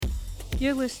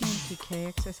You're listening to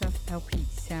KXSF LP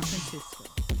San Francisco.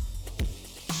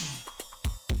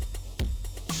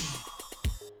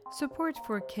 Support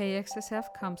for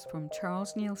KXSF comes from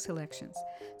Charles Neal Selections.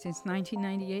 Since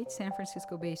 1998, San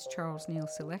Francisco-based Charles Neal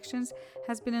Selections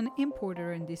has been an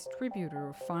importer and distributor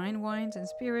of fine wines and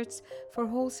spirits for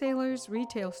wholesalers,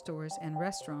 retail stores, and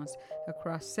restaurants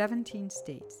across 17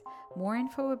 states. More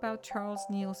info about Charles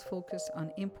Neal's focus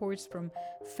on imports from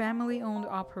family-owned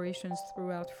operations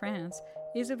throughout France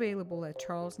is available at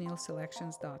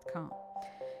charlesnealselections.com.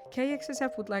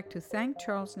 KXSF would like to thank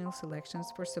Charles Neal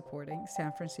Selections for supporting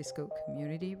San Francisco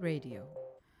Community Radio.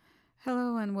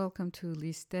 Hello and welcome to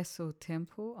L'Istesso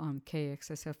Tempo on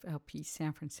KXSF LP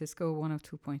San Francisco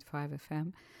 102.5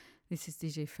 FM. This is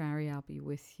DJ Fari. I'll be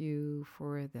with you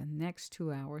for the next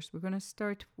 2 hours. We're going to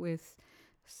start with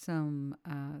some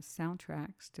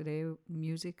soundtracks today,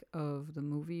 music of the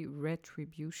movie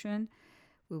Retribution.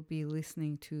 We'll be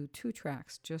listening to 2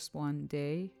 tracks, Just One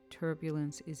Day,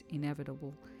 Turbulence is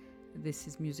Inevitable. This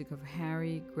is music of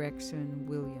Harry Gregson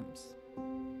Williams.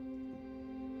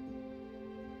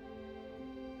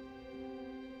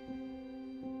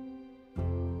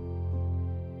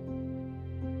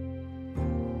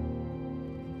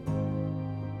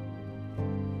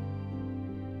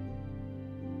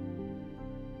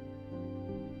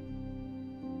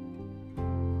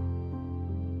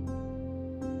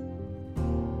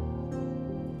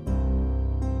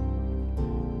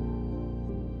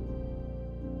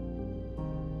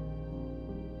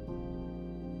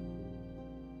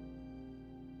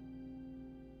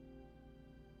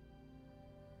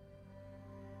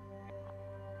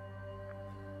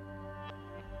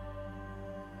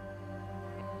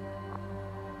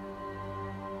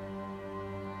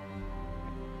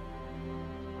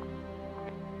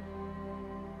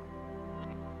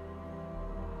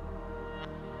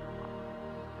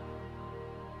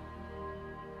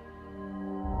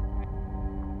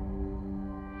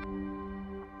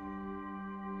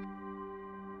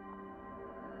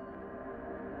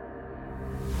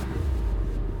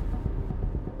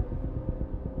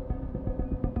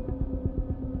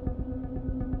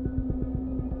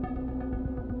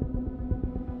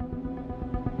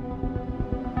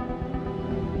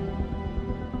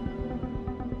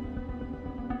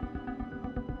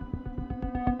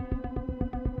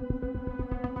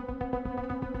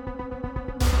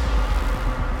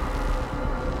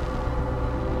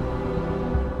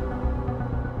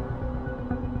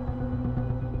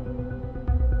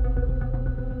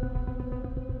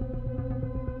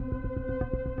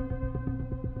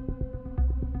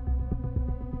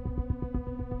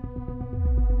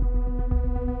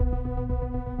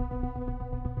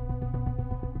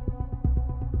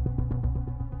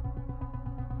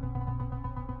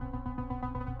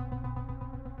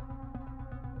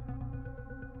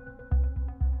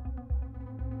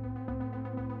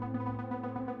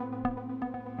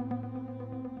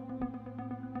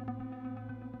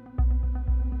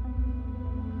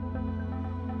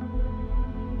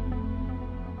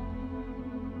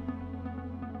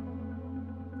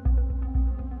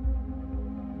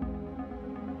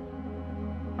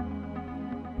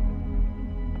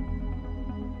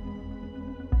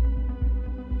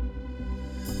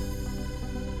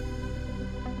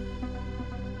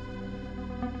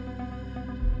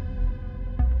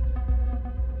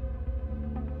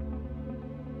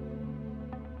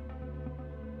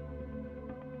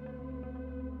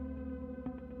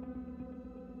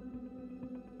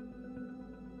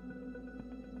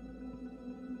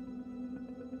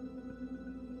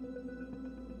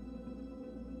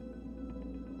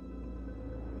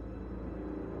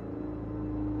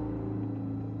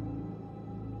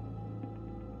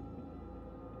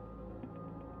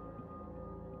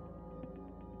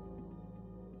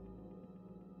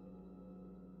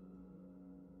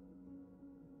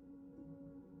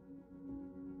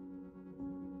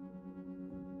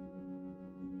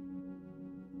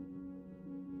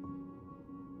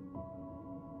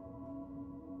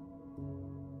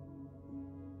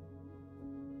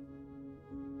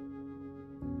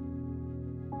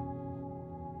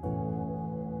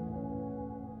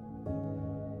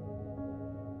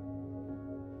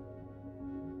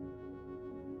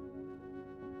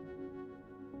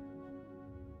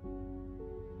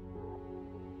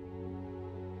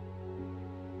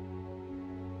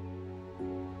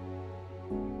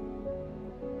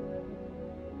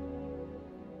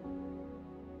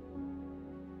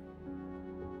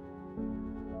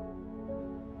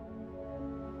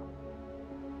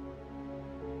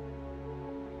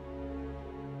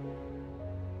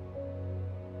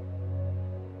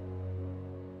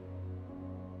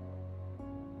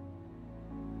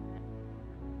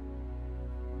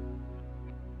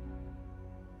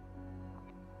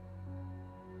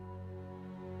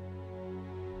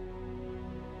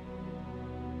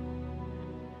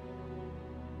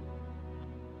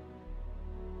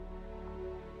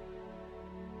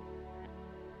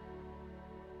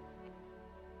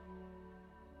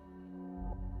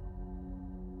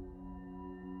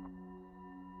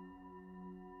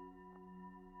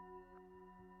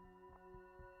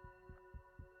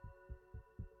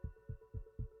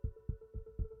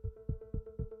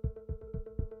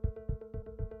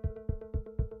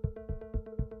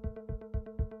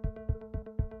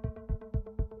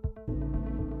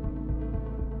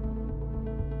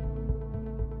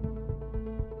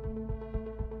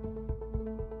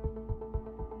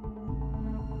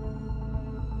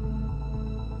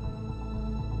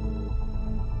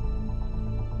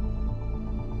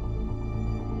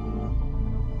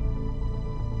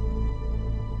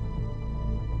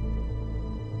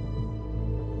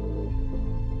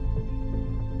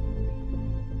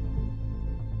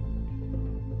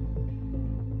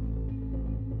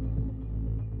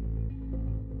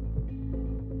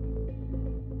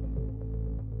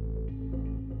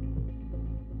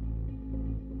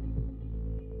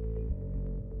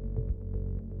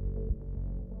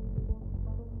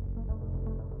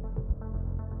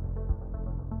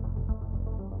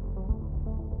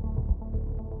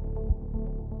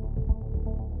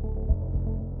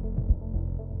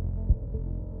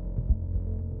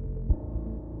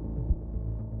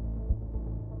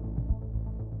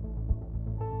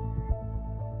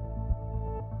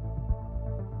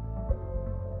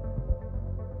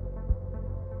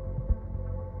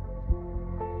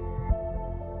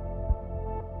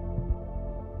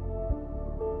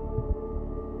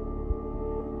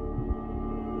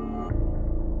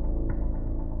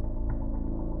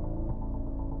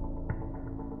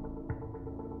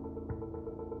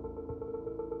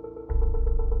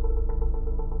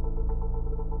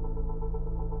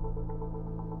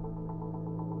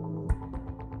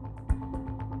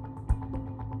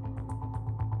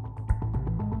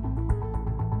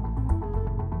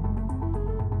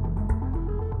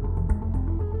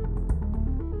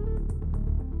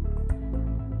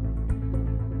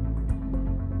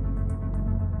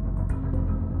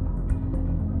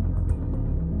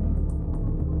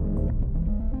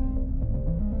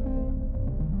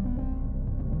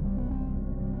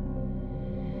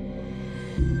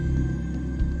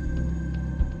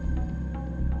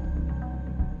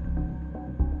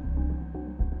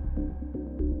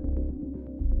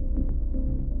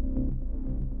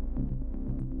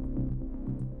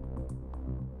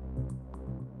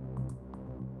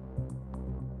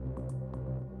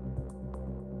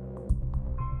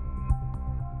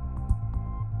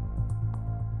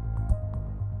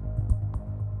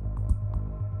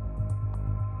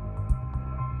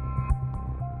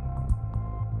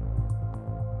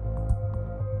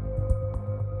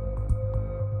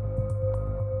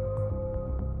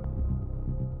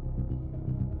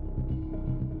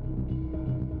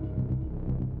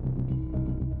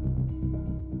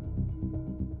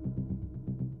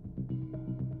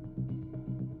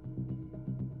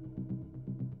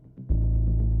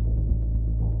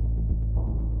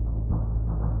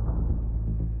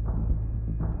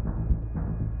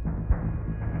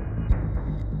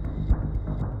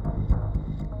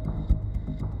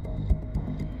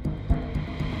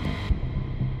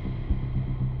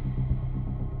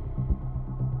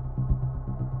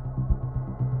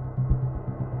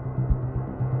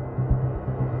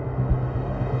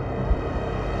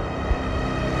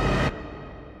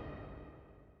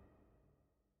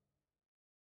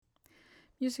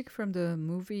 Music from the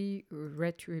movie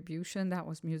Retribution, that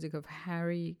was music of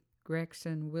Harry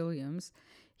Gregson Williams.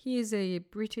 He is a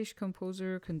British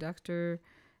composer, conductor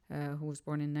who was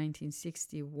born in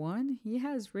 1961. He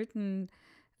has written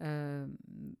um,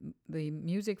 the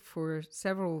music for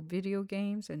several video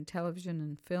games and television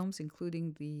and films,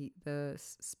 including the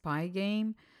spy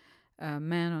game,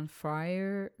 Man on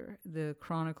Fire, The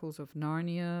Chronicles of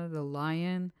Narnia, The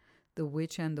Lion, The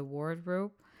Witch and the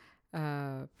Wardrobe,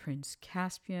 Prince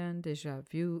Caspian, Deja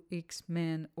Vu,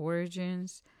 X-Men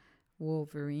Origins,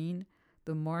 Wolverine,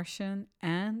 The Martian,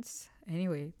 Ants.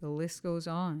 Anyway, the list goes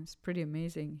on. It's pretty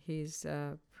amazing. He's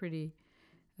a pretty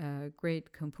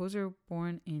great composer,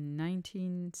 born in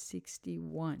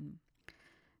 1961.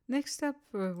 Next up,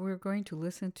 we're going to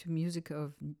listen to music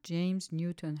of James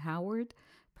Newton Howard,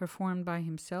 performed by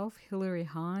himself, Hilary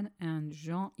Hahn, and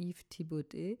Jean-Yves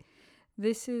Thibaudet.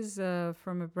 This is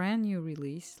from a brand new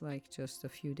release, like just a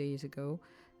few days ago,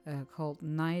 called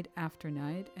Night After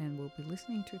Night, and we'll be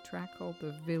listening to a track called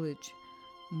The Village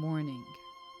Morning.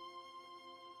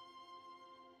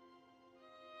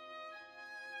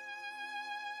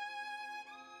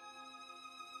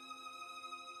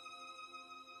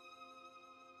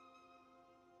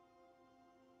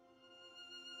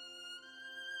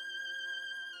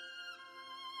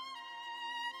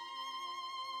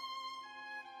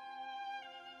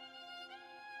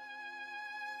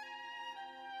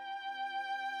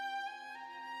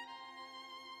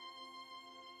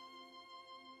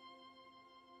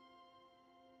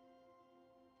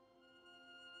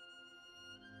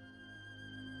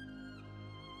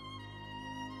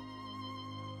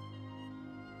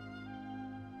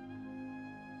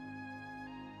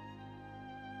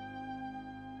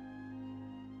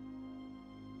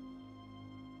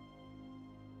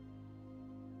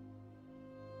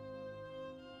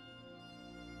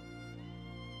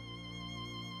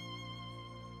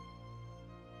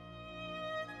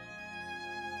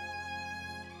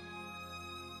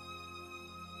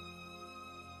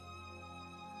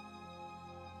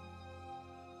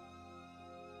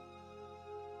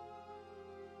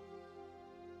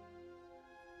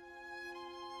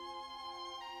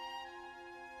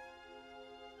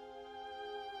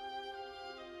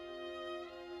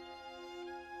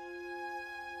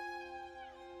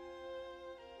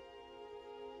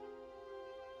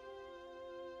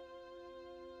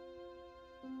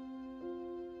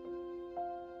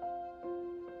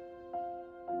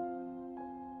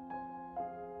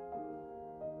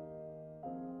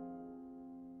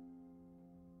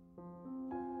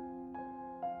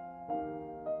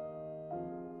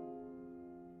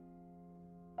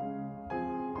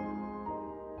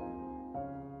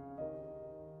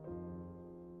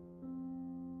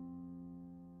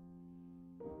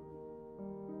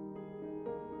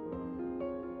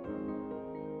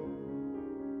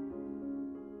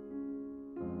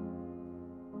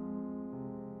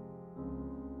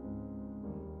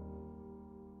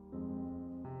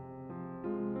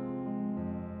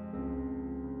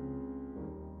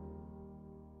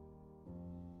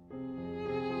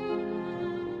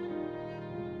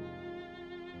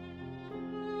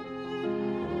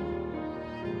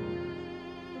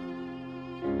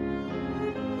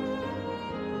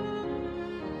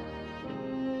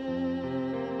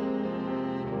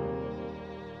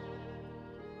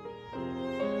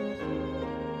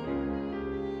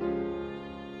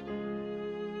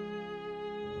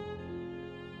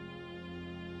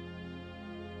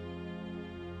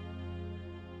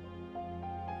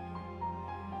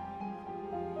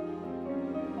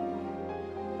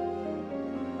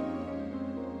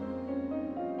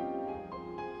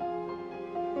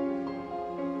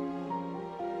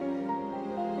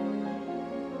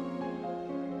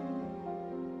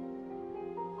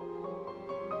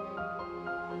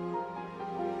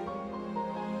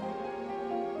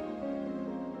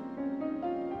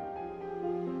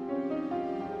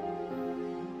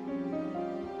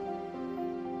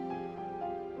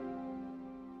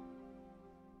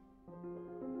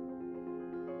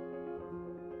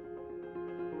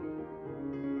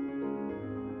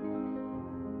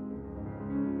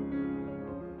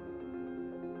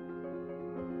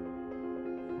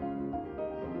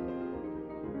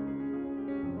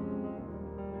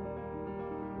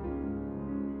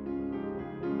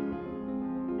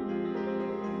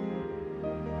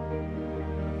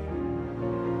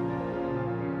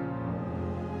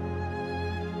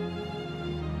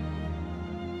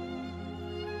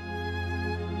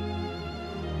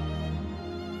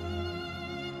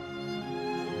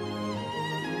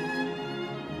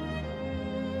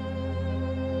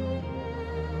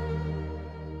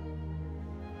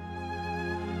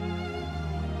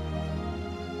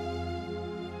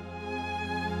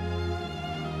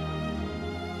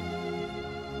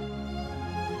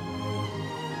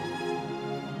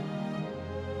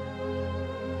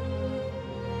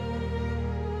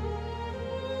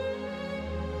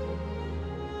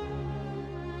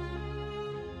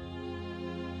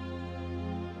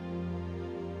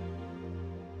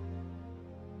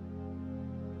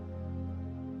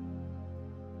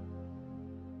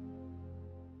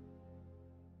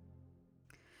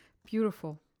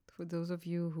 Beautiful. For those of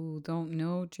you who don't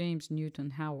know James Newton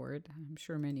Howard, I'm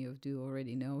sure many of you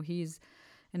already know, he's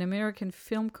an American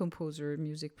film composer,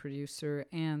 music producer,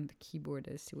 and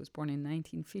keyboardist. He was born in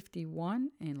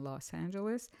 1951 in Los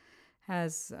Angeles,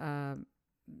 has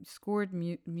scored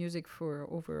music for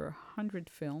over 100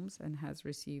 films and has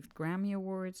received Grammy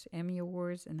Awards, Emmy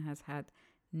Awards, and has had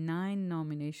 9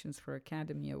 nominations for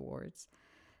Academy Awards.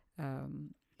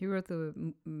 He wrote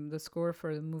the score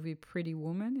for the movie Pretty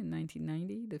Woman in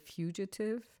 1990, The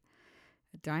Fugitive,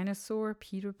 Dinosaur,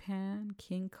 Peter Pan,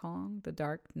 King Kong, The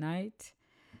Dark Knight,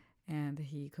 and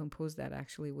he composed that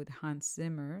actually with Hans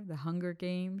Zimmer, The Hunger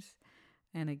Games,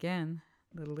 and again,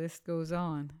 the list goes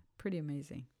on. Pretty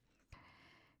amazing.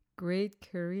 Great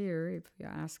career, if you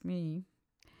ask me.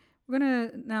 We're going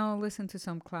to now listen to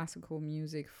some classical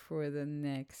music for the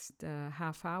next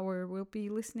half hour. We'll be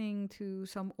listening to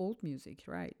some old music,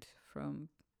 right, from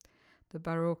the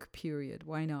Baroque period.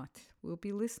 Why not? We'll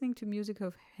be listening to music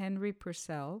of Henry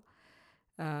Purcell.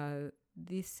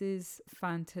 This is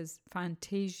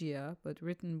Fantasia, but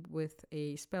written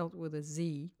spelled with a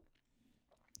Z,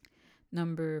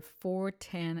 number 4,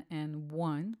 10, and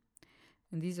 1.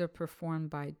 And these are performed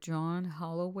by John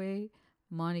Holloway,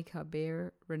 Monica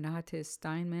Baer, Renate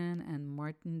Steinman, and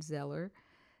Martin Zeller.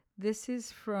 This is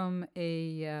from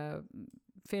a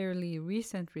fairly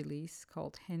recent release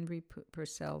called Henry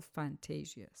Purcell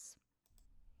Fantasias.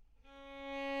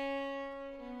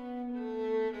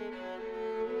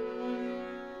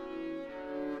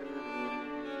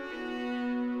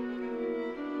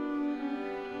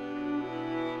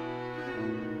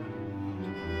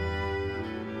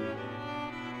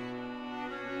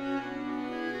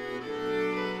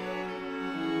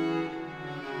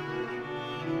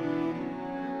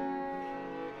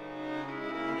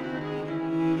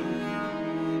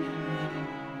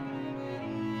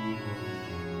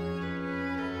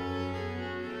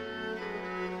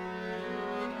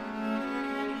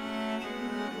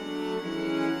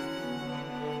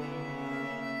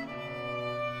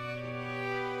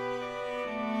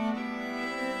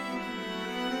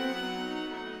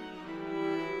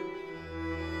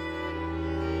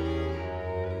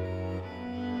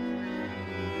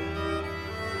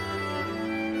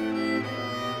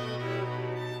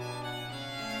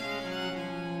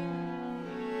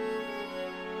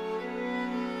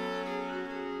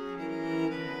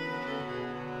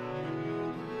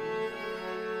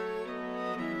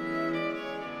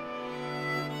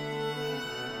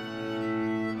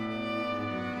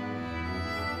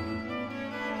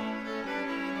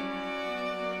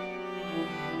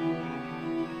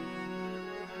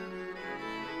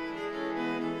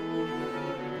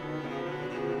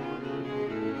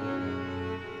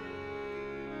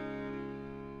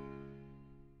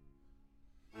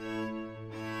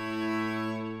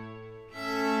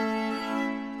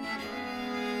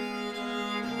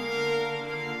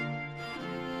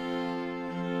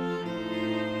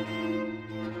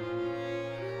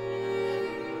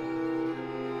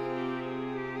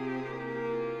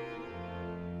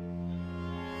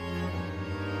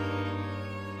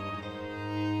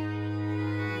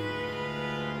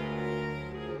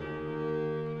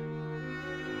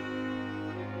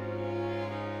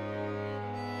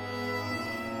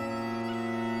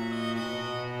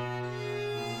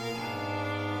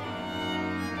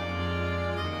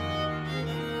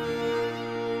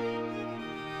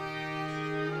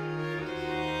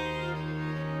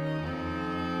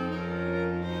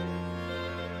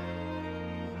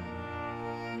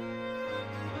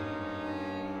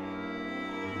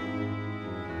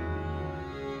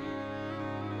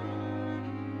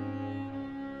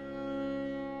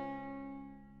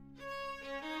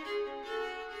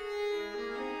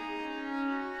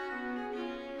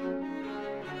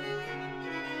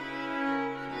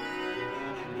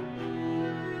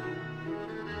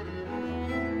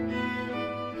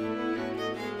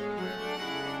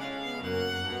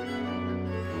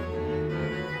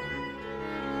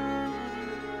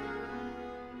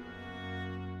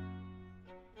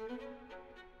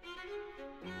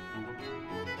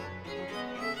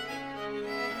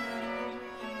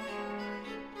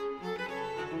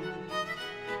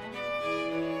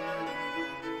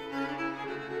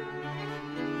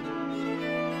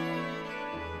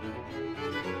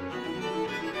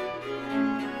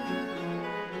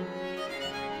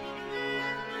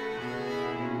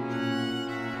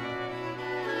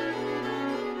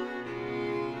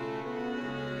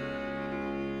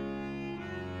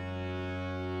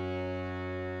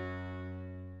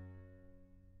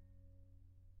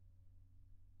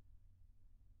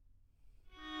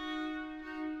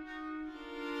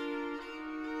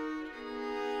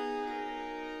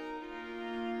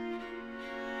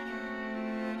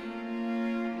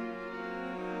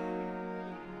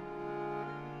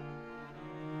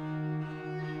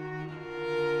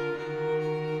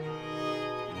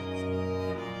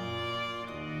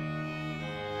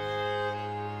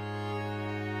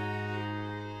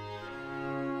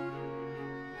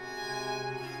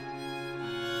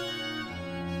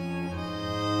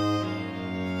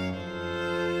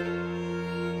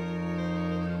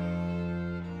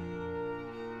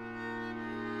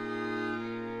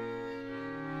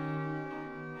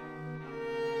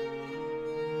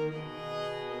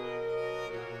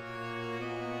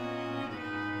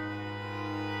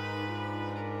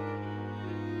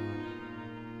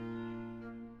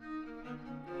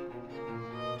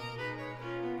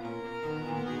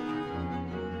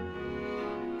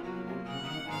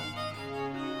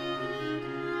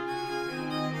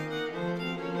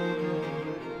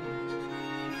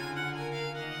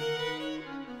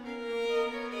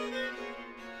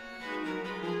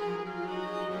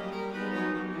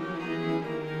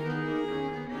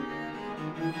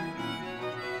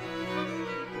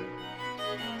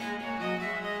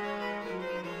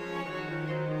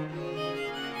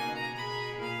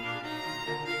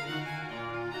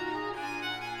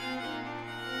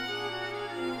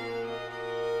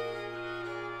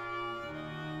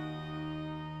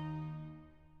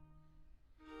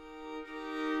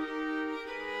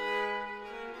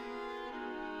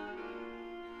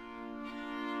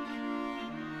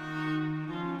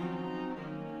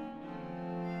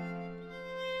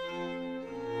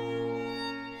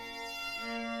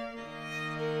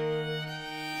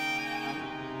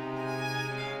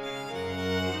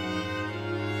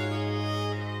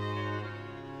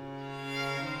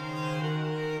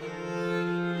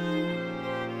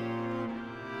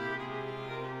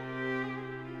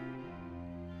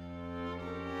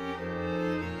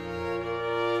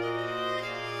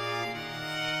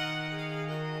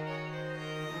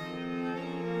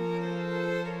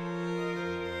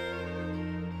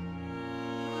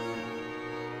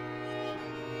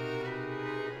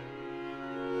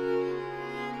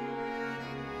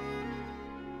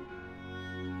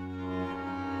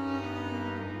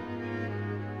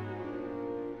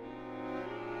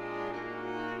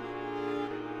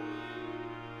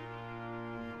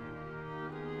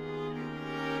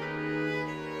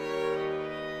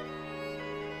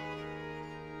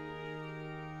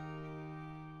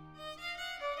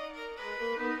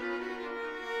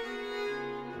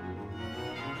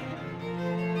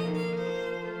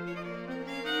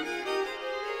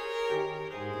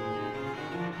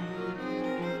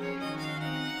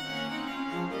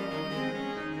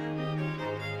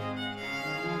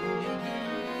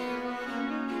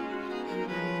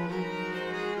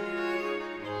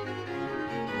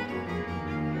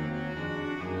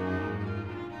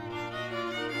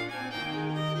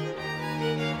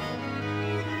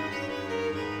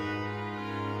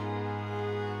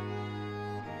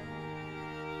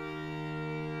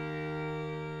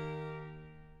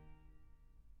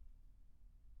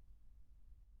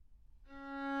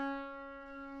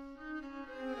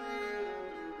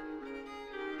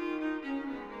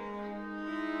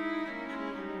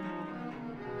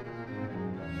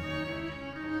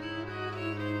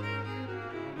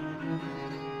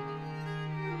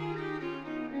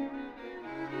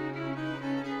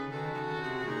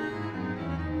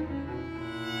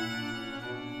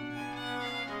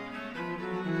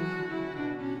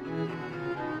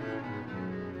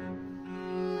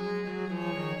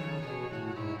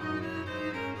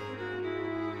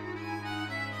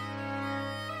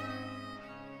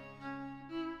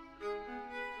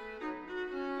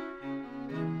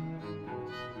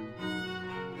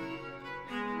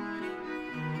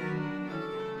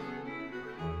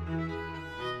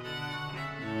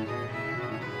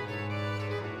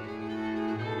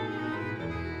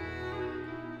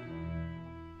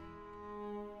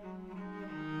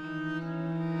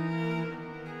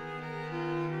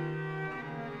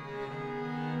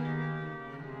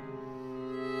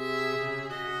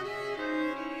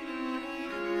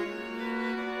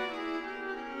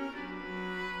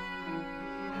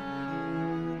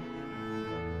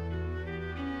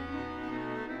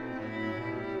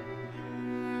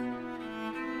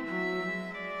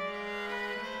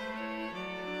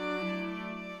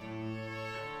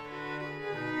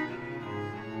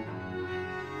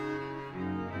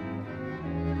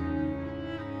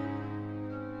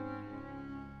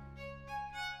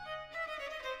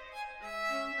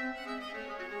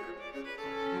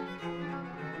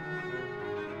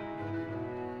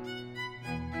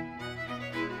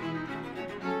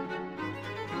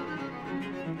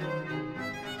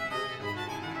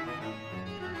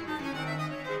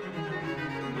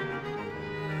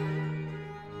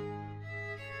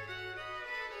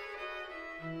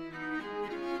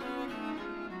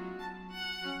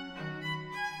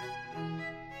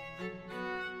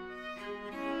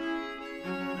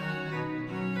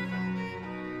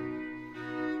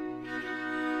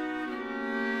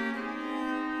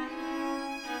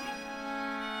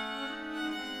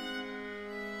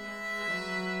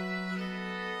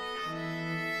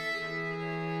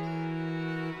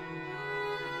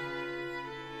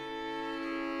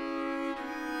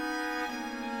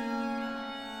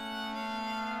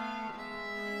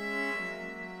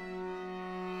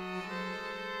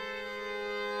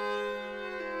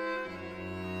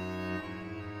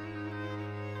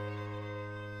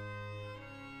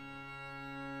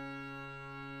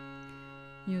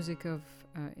 Music of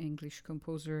English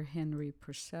composer Henry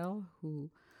Purcell,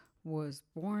 who was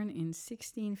born in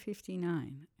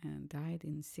 1659 and died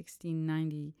in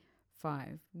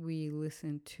 1695. We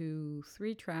listened to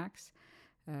three tracks.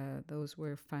 Those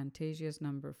were Fantasias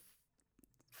number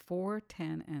 4,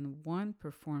 10, and 1,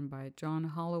 performed by John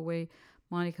Holloway,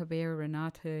 Monica Bayer,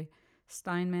 Renate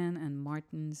Steinman, and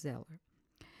Martin Zeller.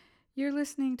 You're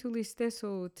listening to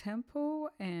Listeso Tempo,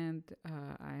 and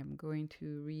I'm going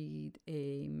to read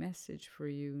a message for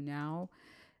you now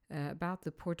about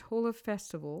the Portola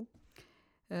Festival.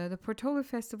 The Portola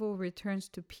Festival returns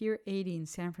to Pier 80 in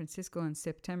San Francisco on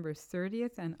September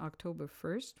 30th and October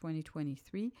 1st,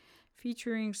 2023,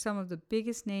 featuring some of the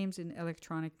biggest names in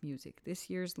electronic music. This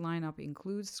year's lineup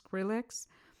includes Skrillex,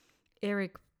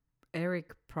 Eric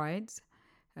Prydz,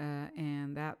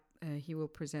 and that he will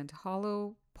present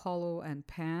Hollow, Paulo and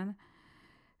Pan,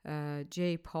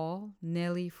 J. Paul,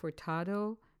 Nelly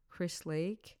Furtado, Chris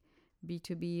Lake,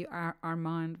 B2B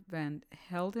Armand Van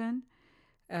Helden,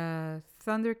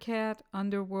 Thundercat,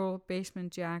 Underworld,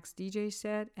 Basement Jaxx DJ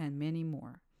set, and many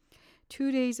more.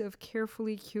 2 days of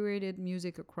carefully curated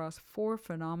music across 4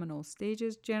 phenomenal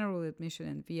stages. General admission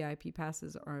and VIP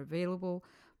passes are available.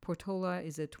 Portola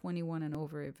is a 21 and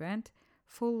over event.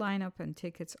 Full lineup and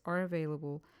tickets are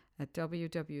available at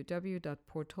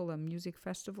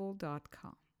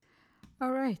www.portolamusicfestival.com.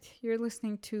 All right, you're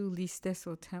listening to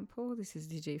Listeso Tempo. This is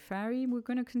DJ Fari. We're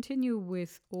going to continue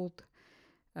with old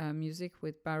music,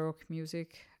 with Baroque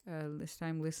music. This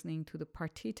time listening to the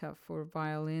Partita for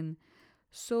violin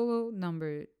solo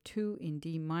number 2 in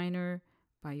D minor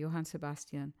by Johann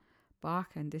Sebastian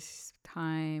Bach, and this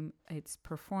time it's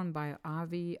performed by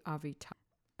Avi Avital.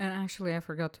 And actually, I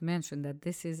forgot to mention that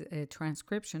this is a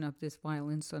transcription of this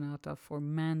violin sonata for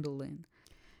mandolin.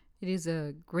 It is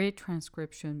a great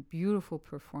transcription, beautiful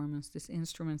performance. This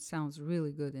instrument sounds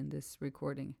really good in this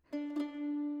recording.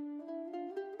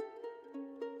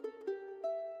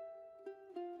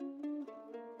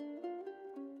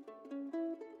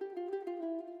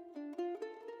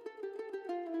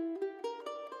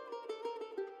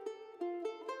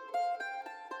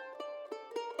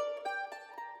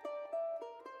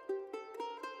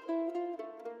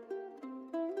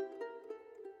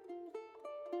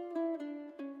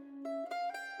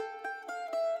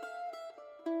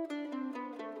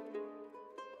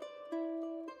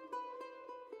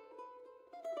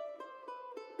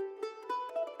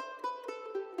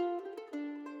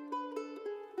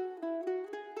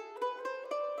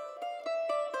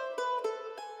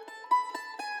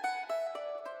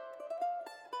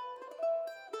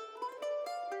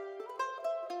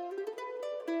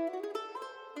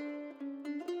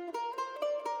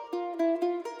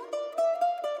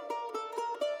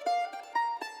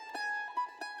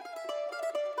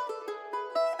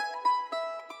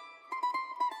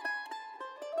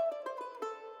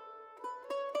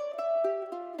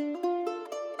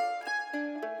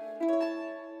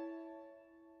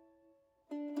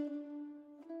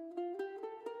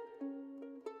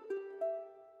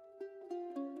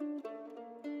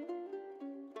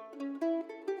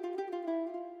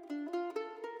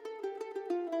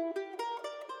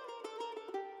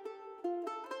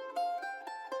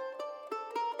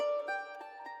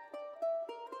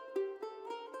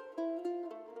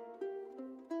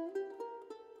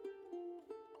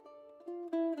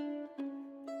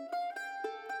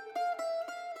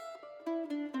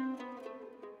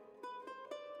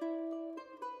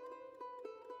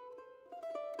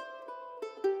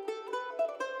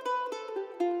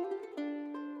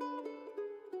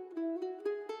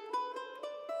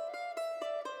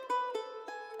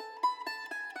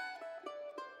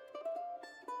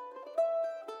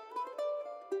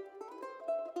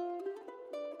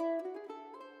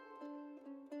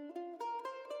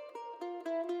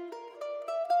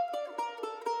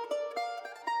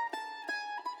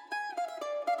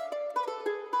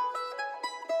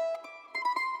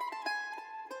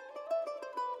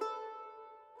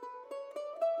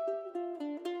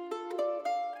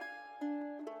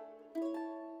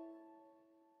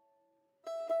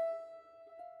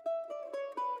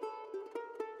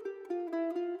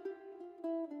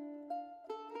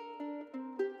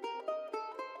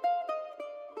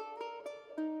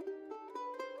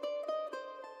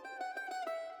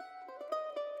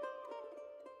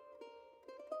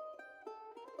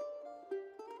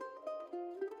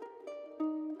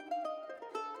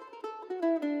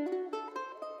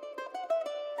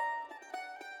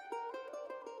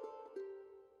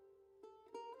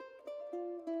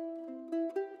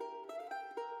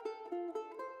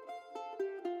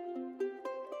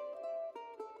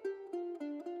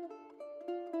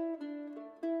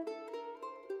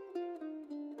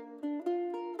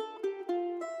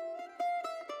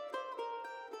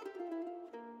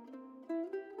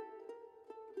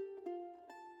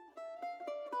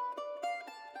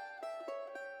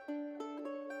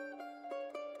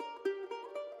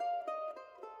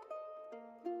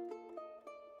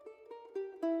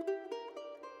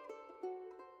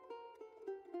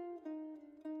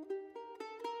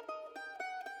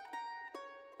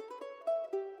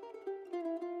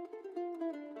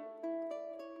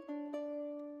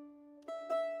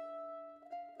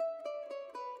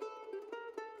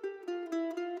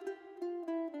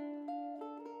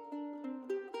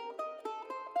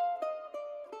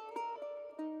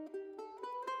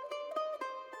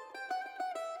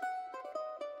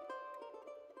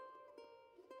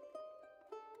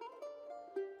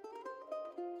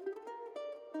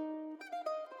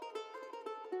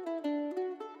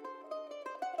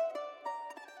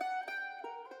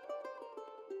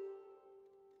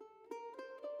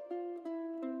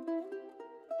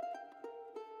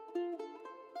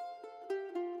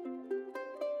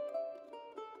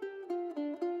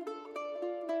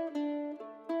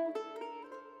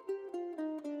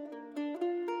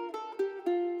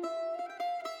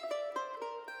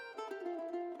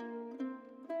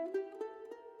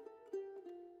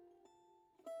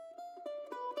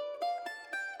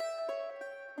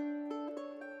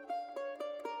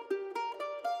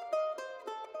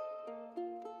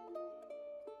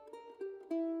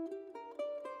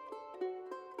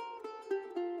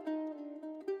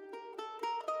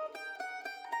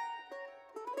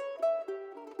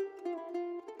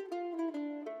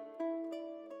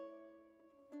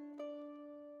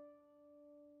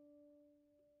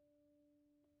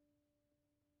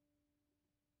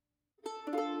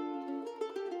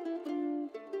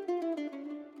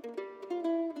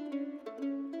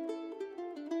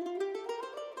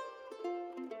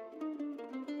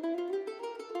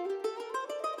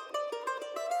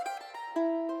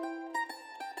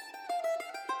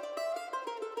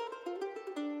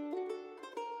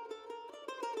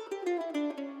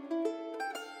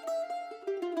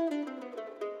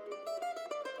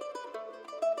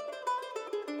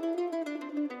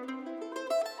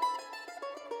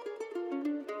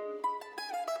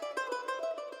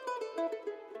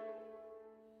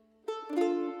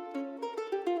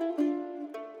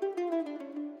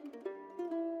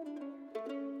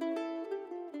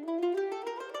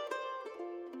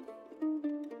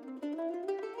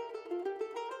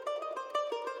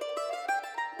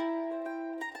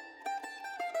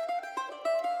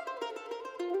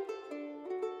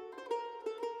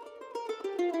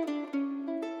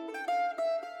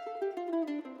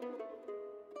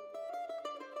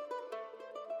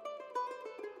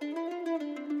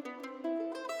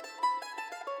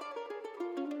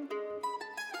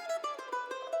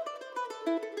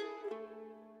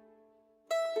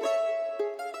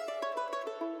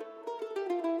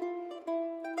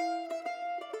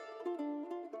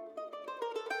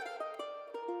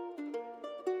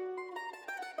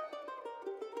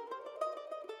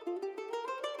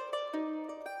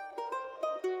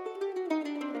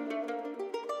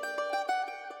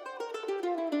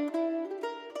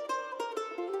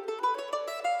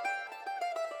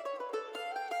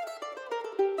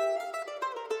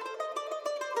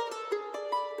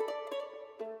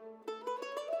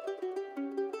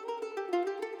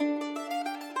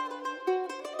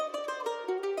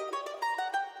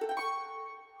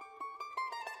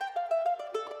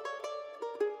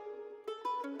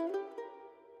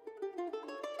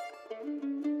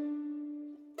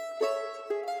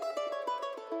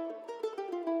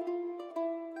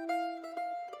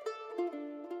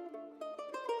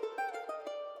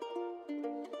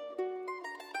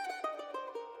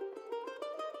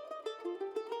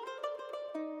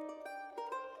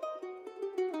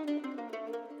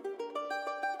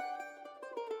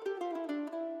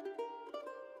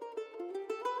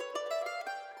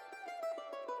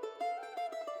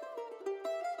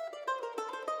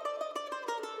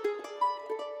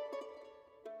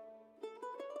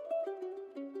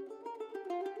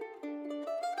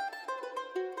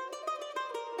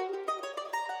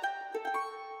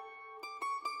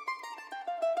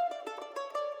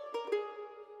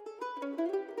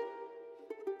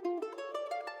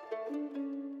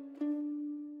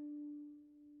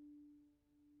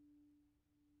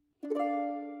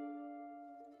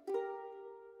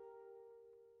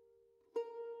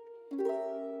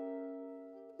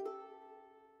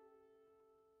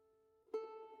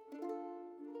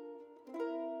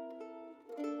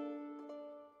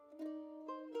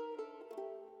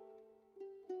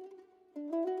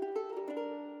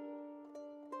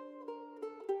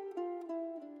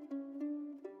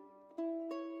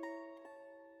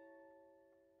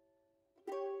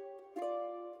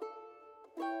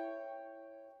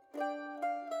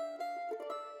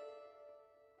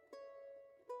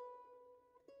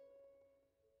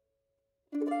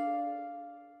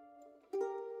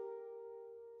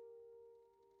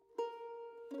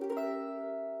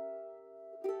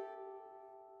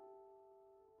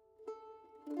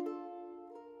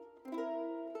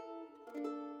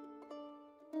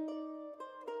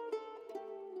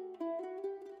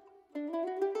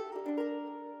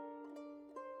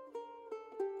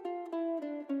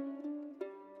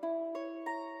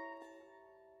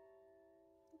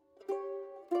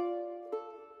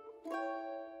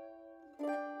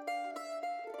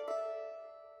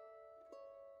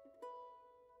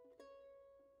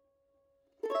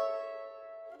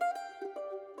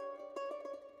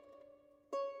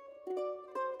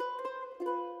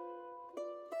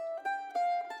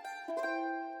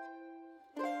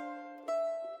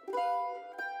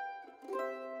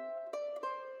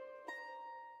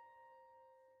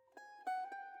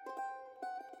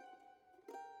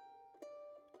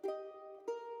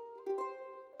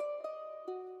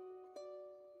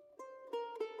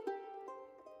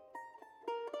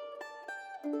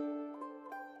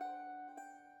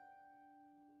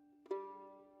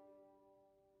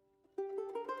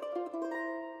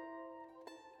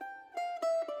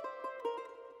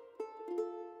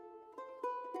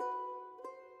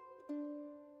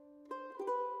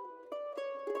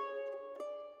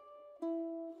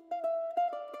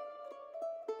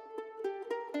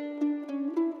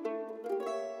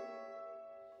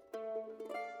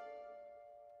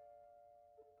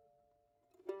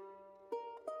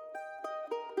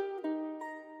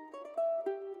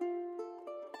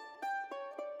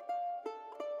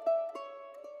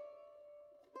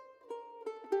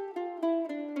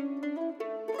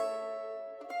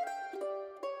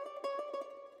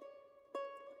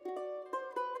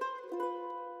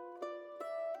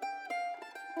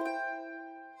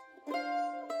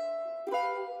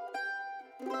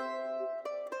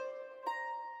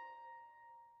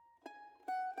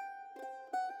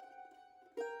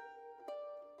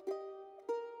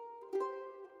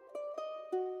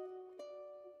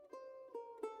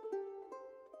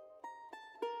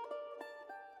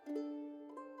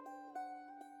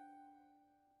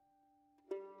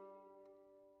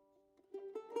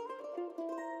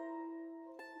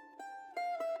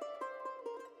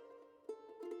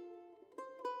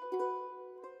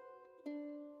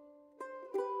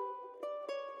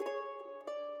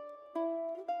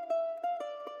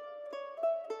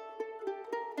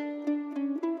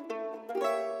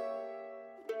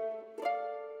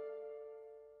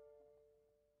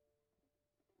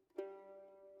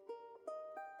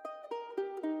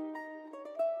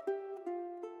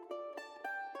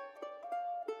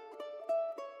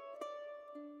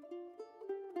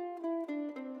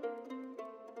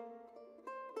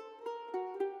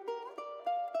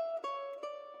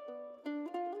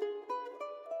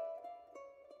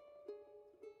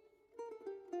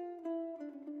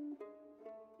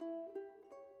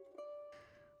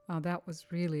 That was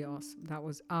really awesome. That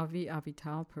was Avi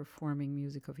Avital performing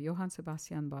music of Johann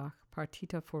Sebastian Bach,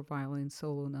 Partita for Violin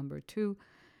Solo Number 2,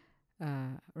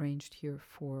 arranged here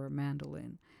for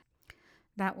mandolin.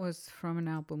 That was from an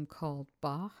album called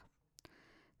Bach,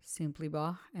 simply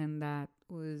Bach, and that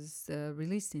was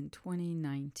released in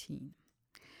 2019.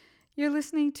 You're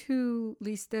listening to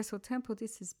L'Istesso Tempo.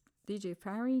 This is DJ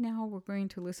Fari. Now we're going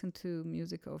to listen to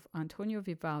music of Antonio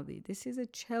Vivaldi. This is a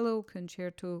cello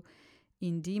concerto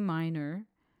in D minor,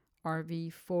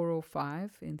 RV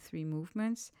 405 in 3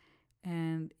 movements,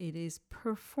 and it is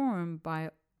performed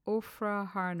by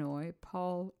Ofra Harnoy,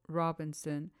 Paul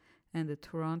Robinson, and the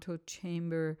Toronto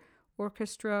Chamber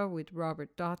Orchestra with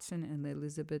Robert Dodson and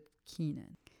Elizabeth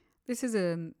Keenan. This is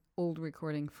an old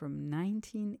recording from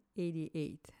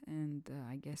 1988 and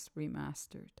I guess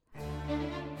remastered.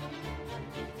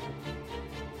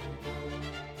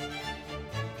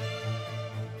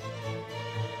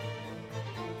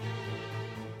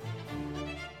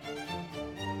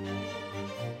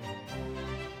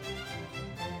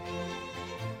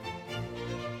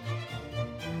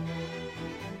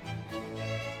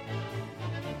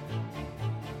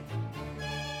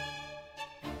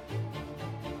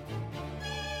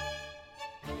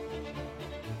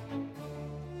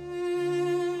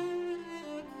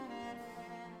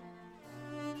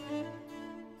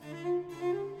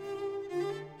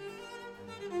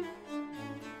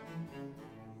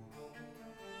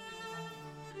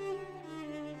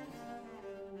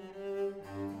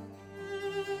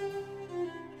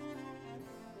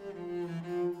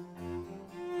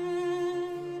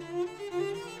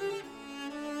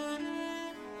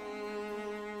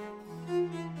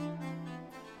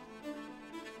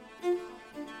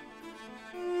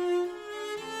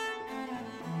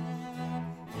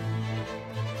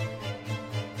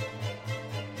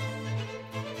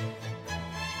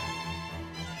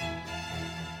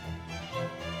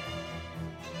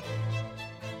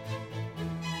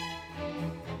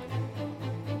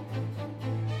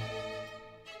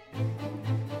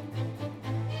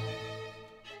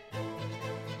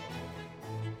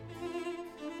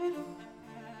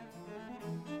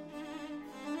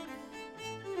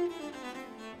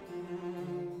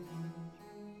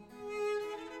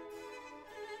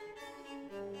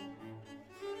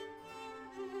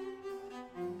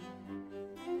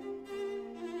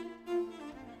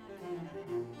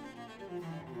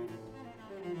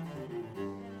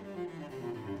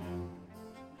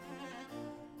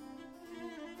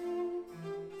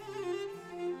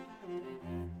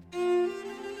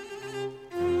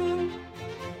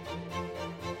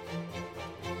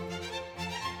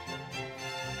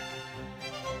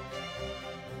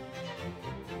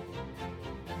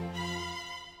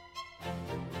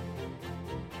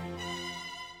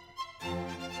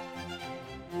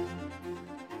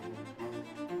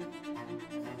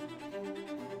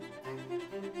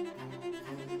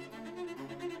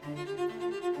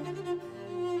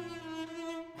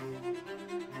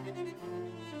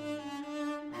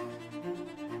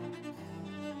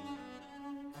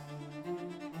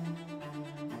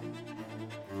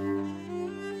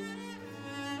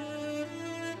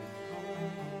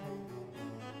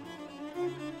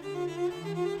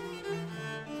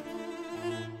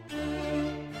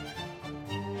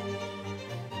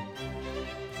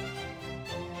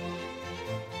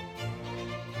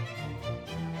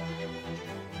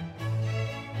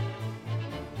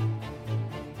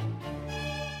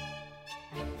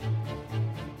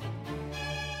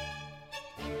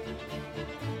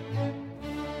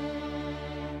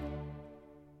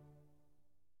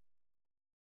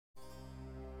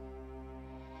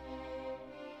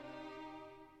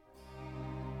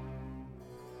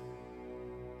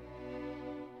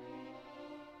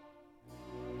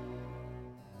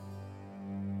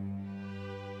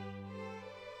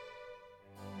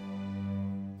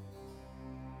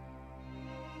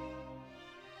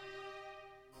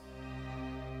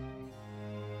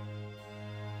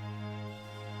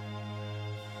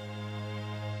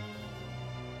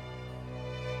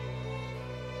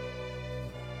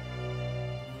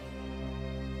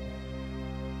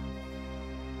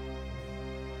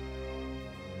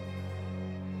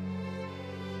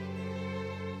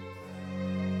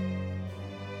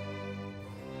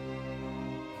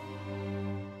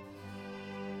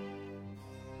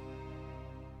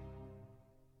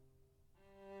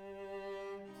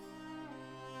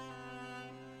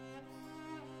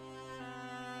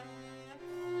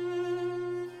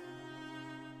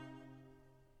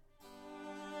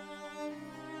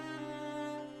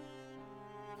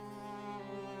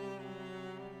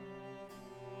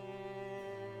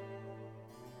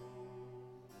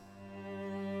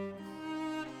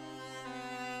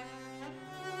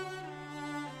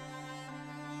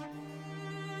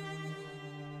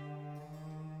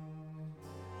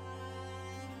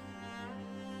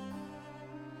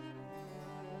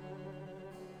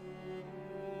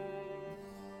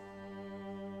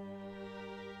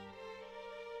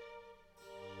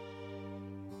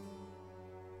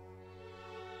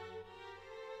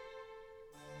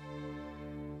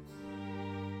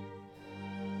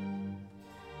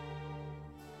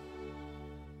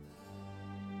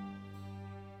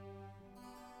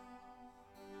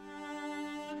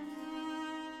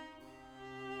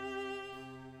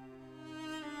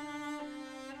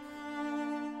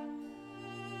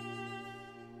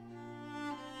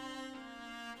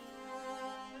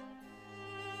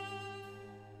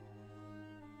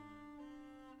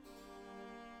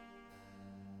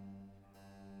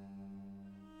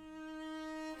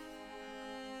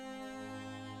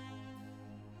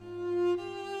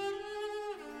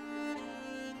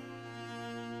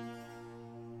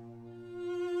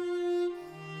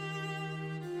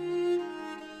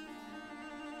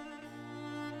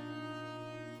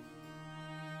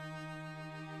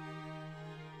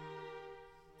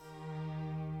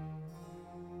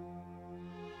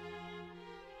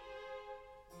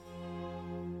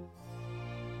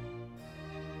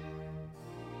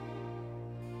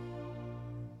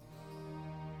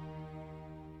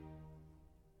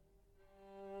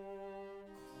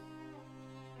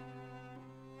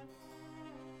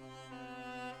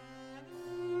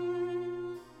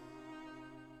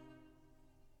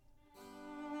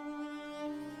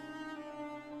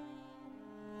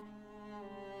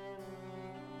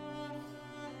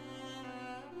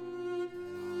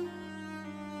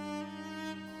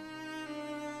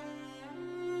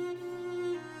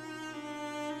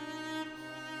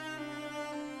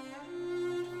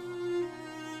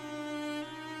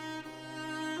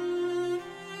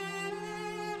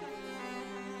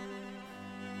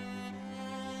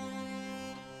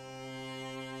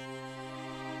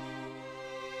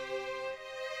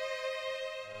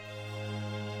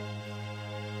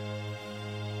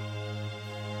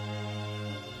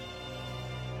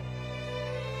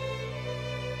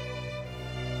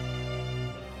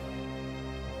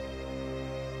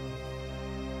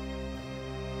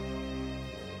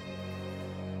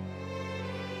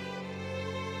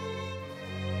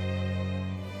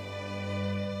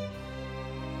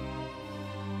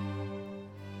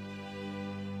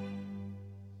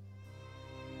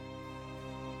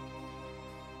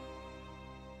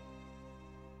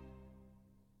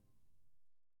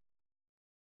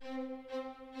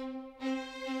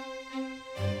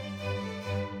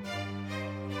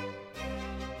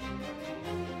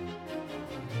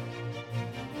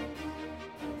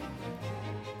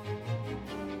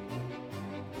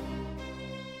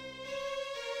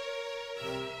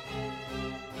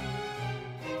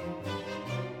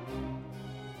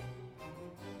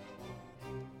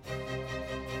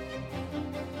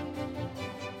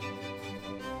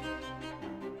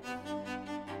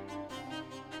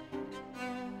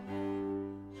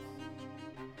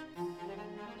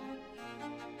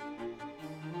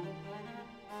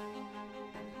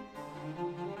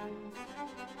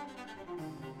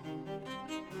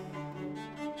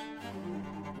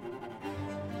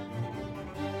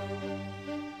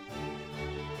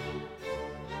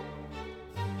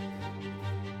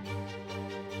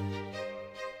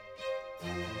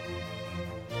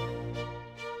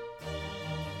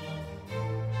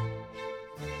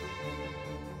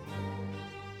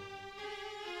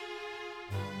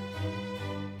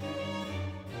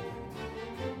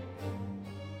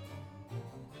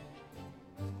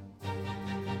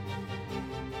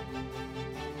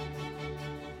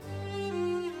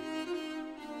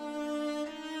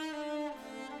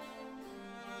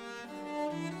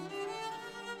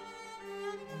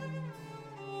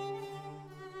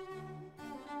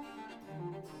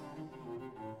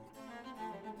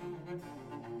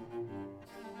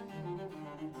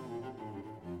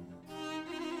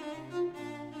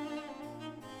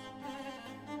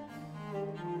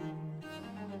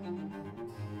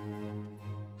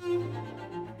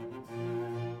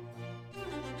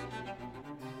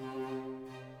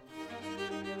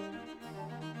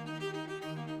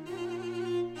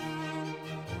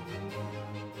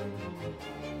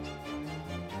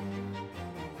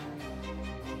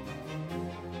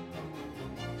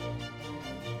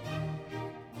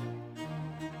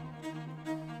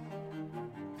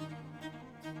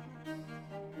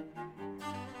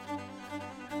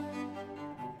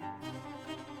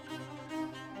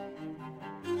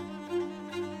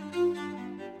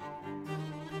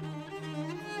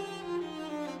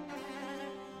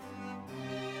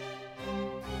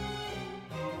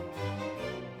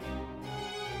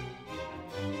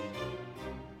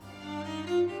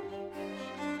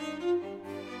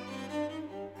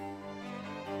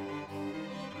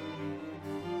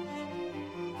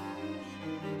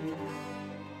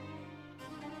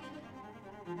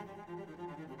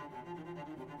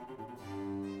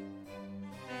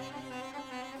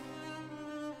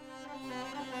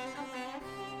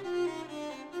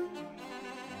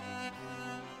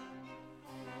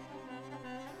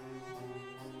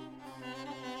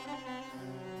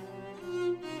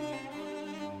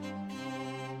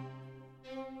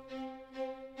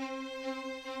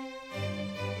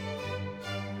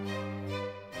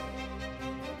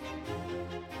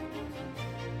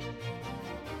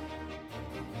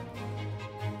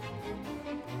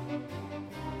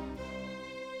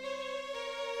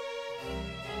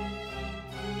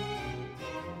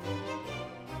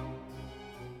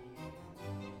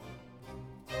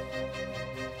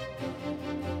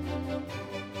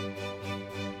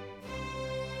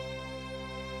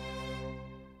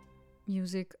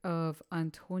 music of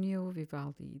Antonio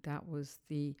Vivaldi. That was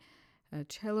the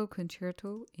cello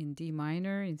concerto in D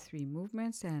minor in 3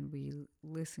 movements, and we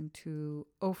listened to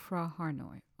Ofra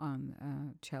Harnoy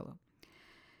on cello.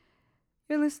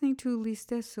 You're listening to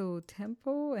Listesso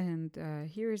Tempo, and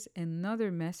here's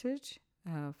another message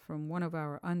from one of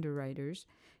our underwriters.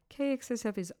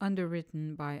 KXSF is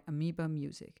underwritten by Amoeba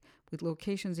Music, with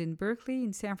locations in Berkeley,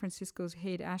 in San Francisco's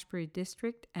Haight-Ashbury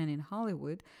district, and in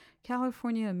Hollywood.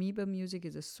 California, Amoeba Music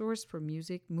is a source for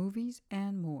music, movies,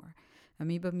 and more.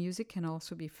 Amoeba Music can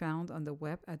also be found on the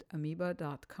web at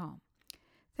amoeba.com.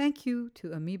 Thank you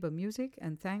to Amoeba Music,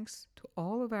 and thanks to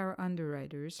all of our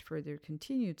underwriters for their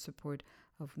continued support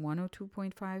of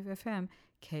 102.5 FM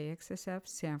KXSF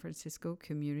San Francisco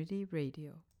Community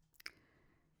Radio.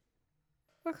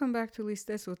 Welcome back to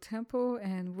Listesso Tempo,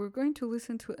 and we're going to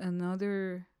listen to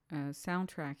another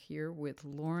soundtrack here with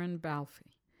Lauren Balfe.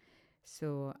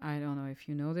 So I don't know if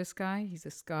you know this guy. He's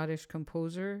a Scottish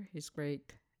composer. He's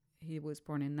great. He was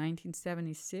born in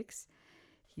 1976.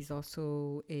 He's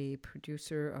also a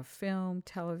producer of film,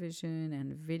 television,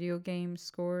 and video game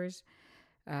scores.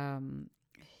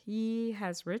 He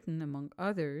has written, among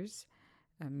others,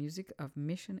 music of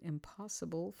Mission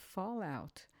Impossible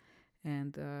Fallout.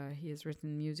 And he has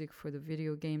written music for the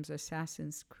video games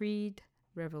Assassin's Creed,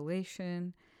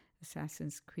 Revelation,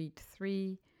 Assassin's Creed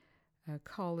 3,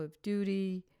 Call of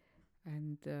Duty,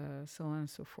 and so on and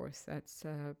so forth. That's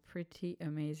a pretty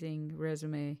amazing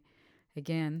resume,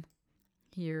 again,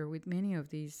 here with many of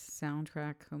these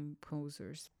soundtrack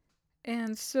composers.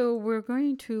 And so we're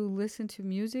going to listen to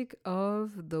music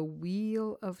of The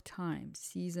Wheel of Time,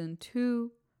 Season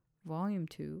 2, Volume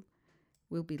 2.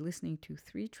 We'll be listening to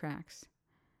 3 tracks.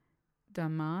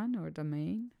 Daman or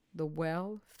Damain, The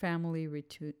Well Family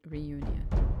Reunion.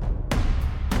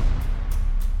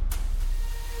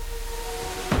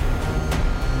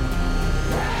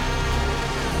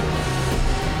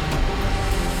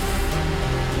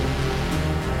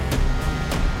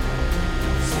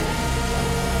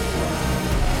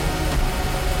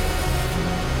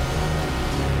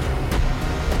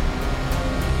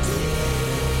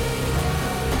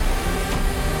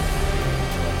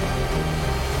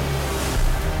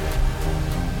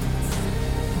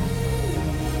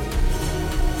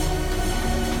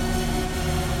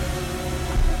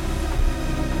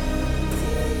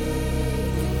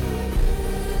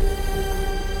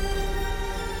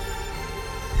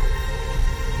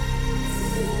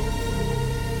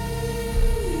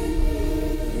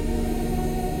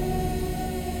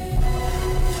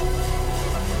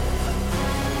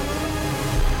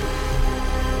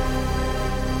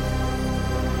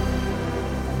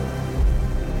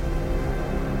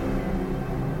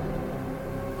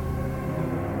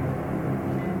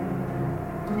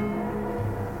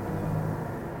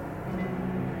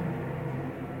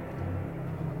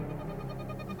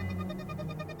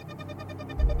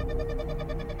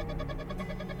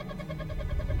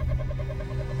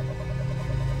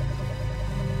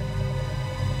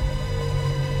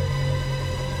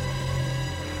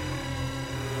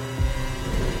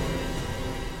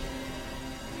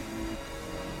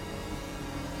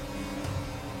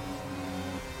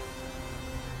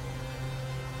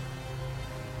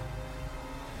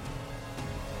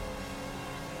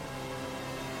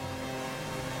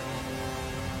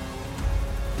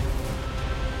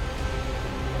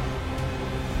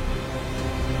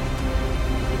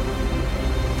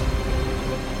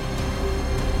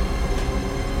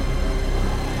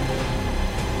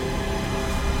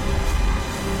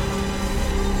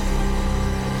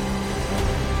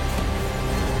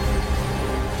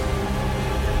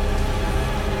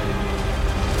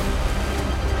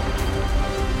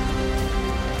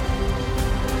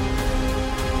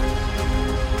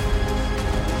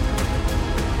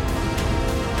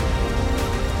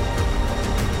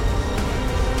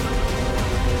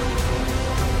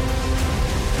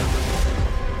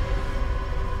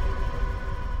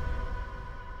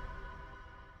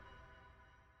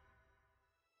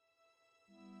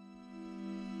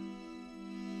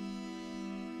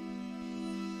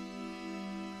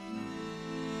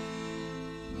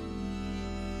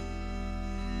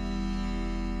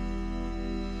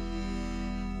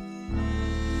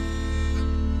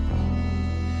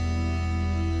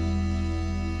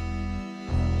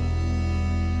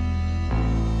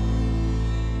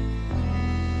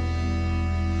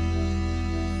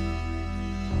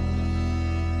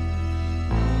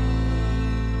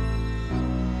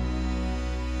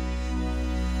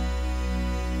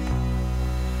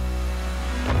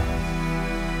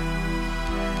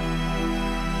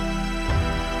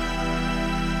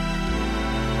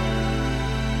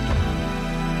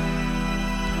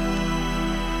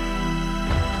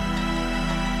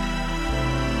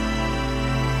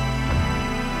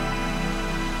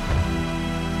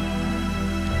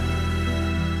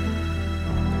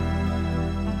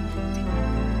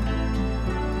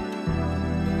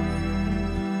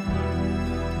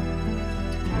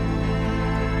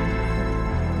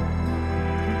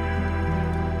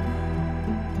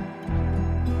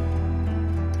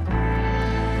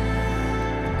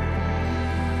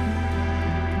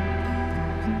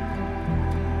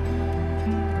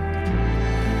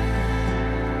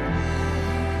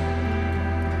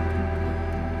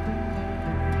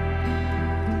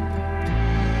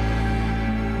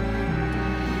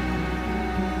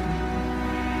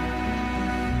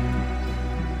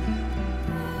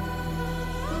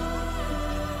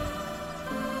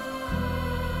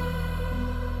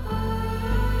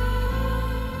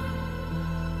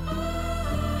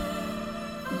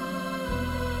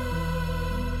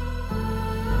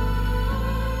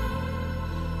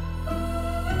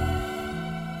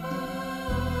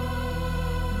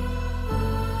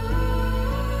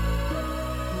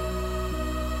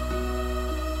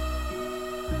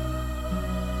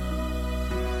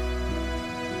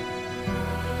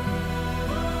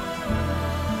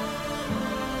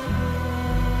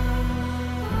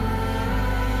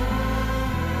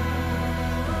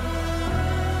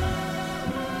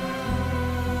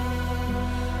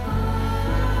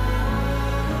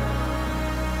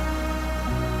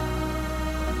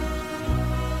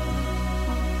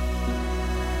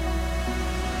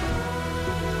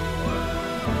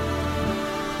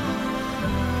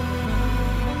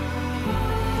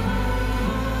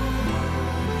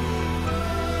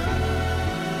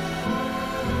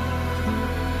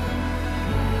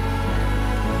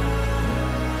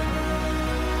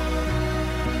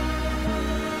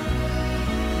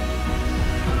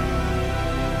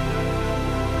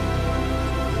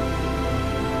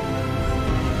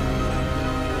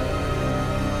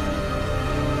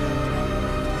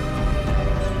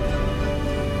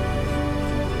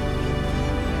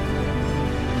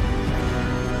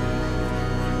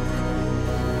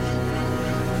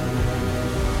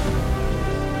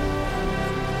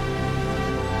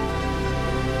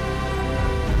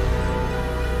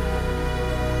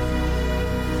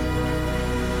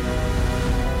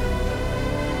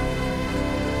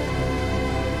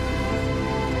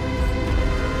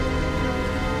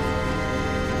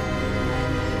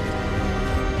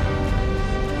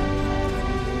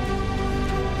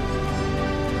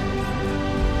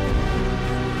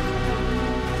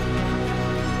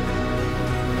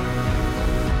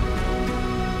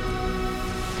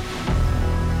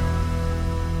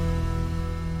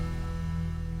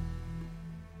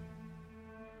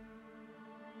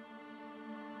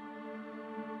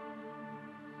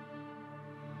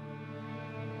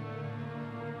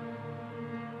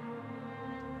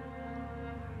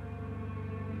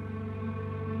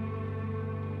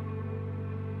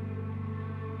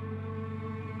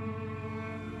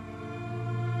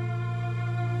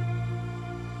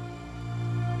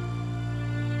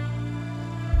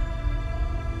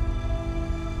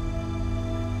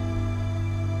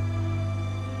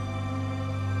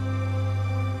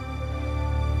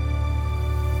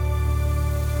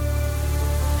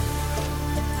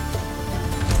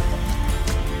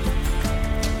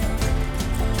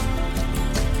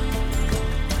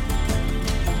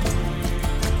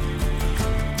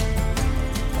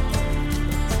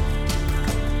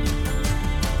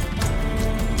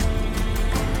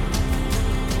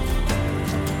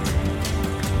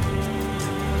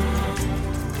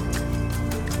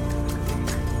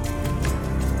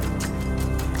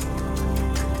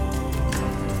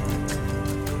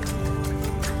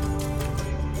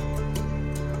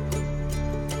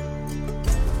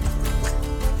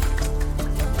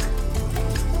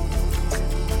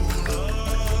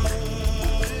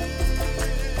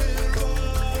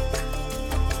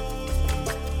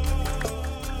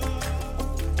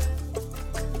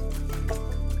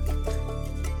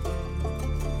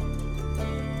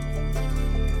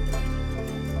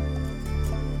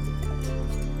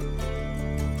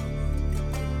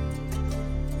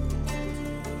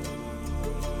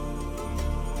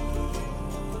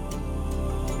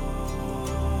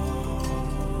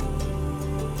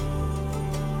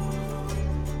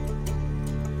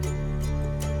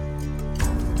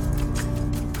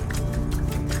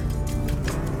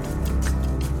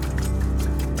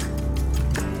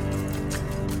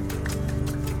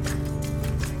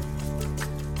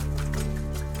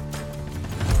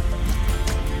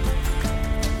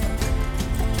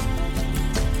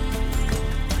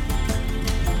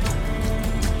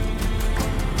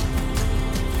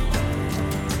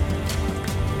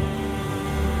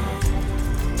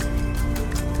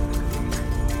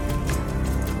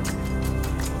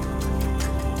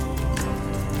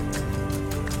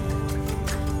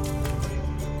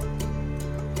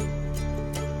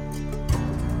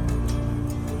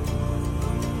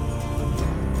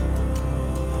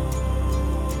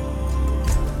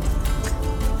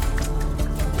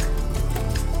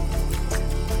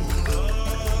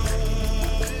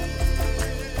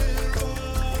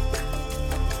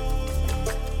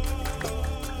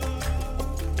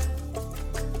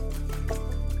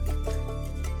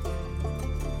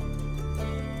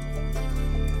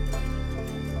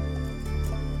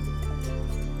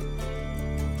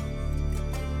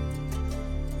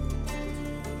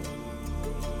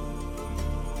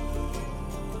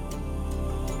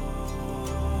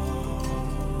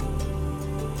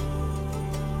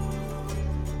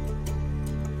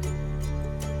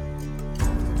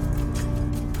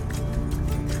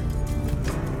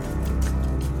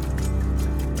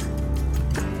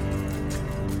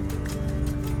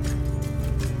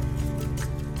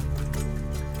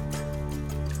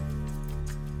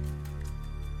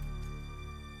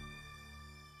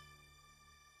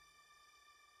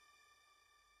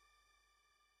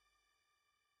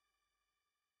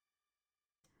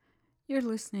 You're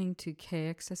listening to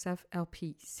KXSF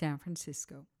LP San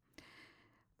Francisco.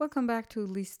 Welcome back to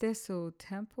L'Istesso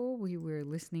Tempo. We were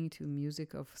listening to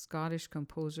music of Scottish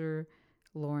composer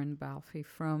Lauren Balfe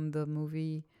from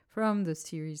the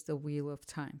series The Wheel of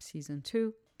Time, Season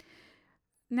 2.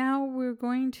 Now we're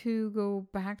going to go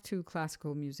back to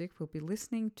classical music. We'll be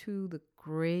listening to the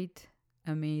great,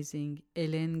 amazing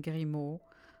Hélène Grimaud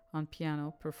on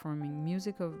piano performing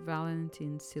music of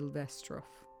Valentin Silvestrov.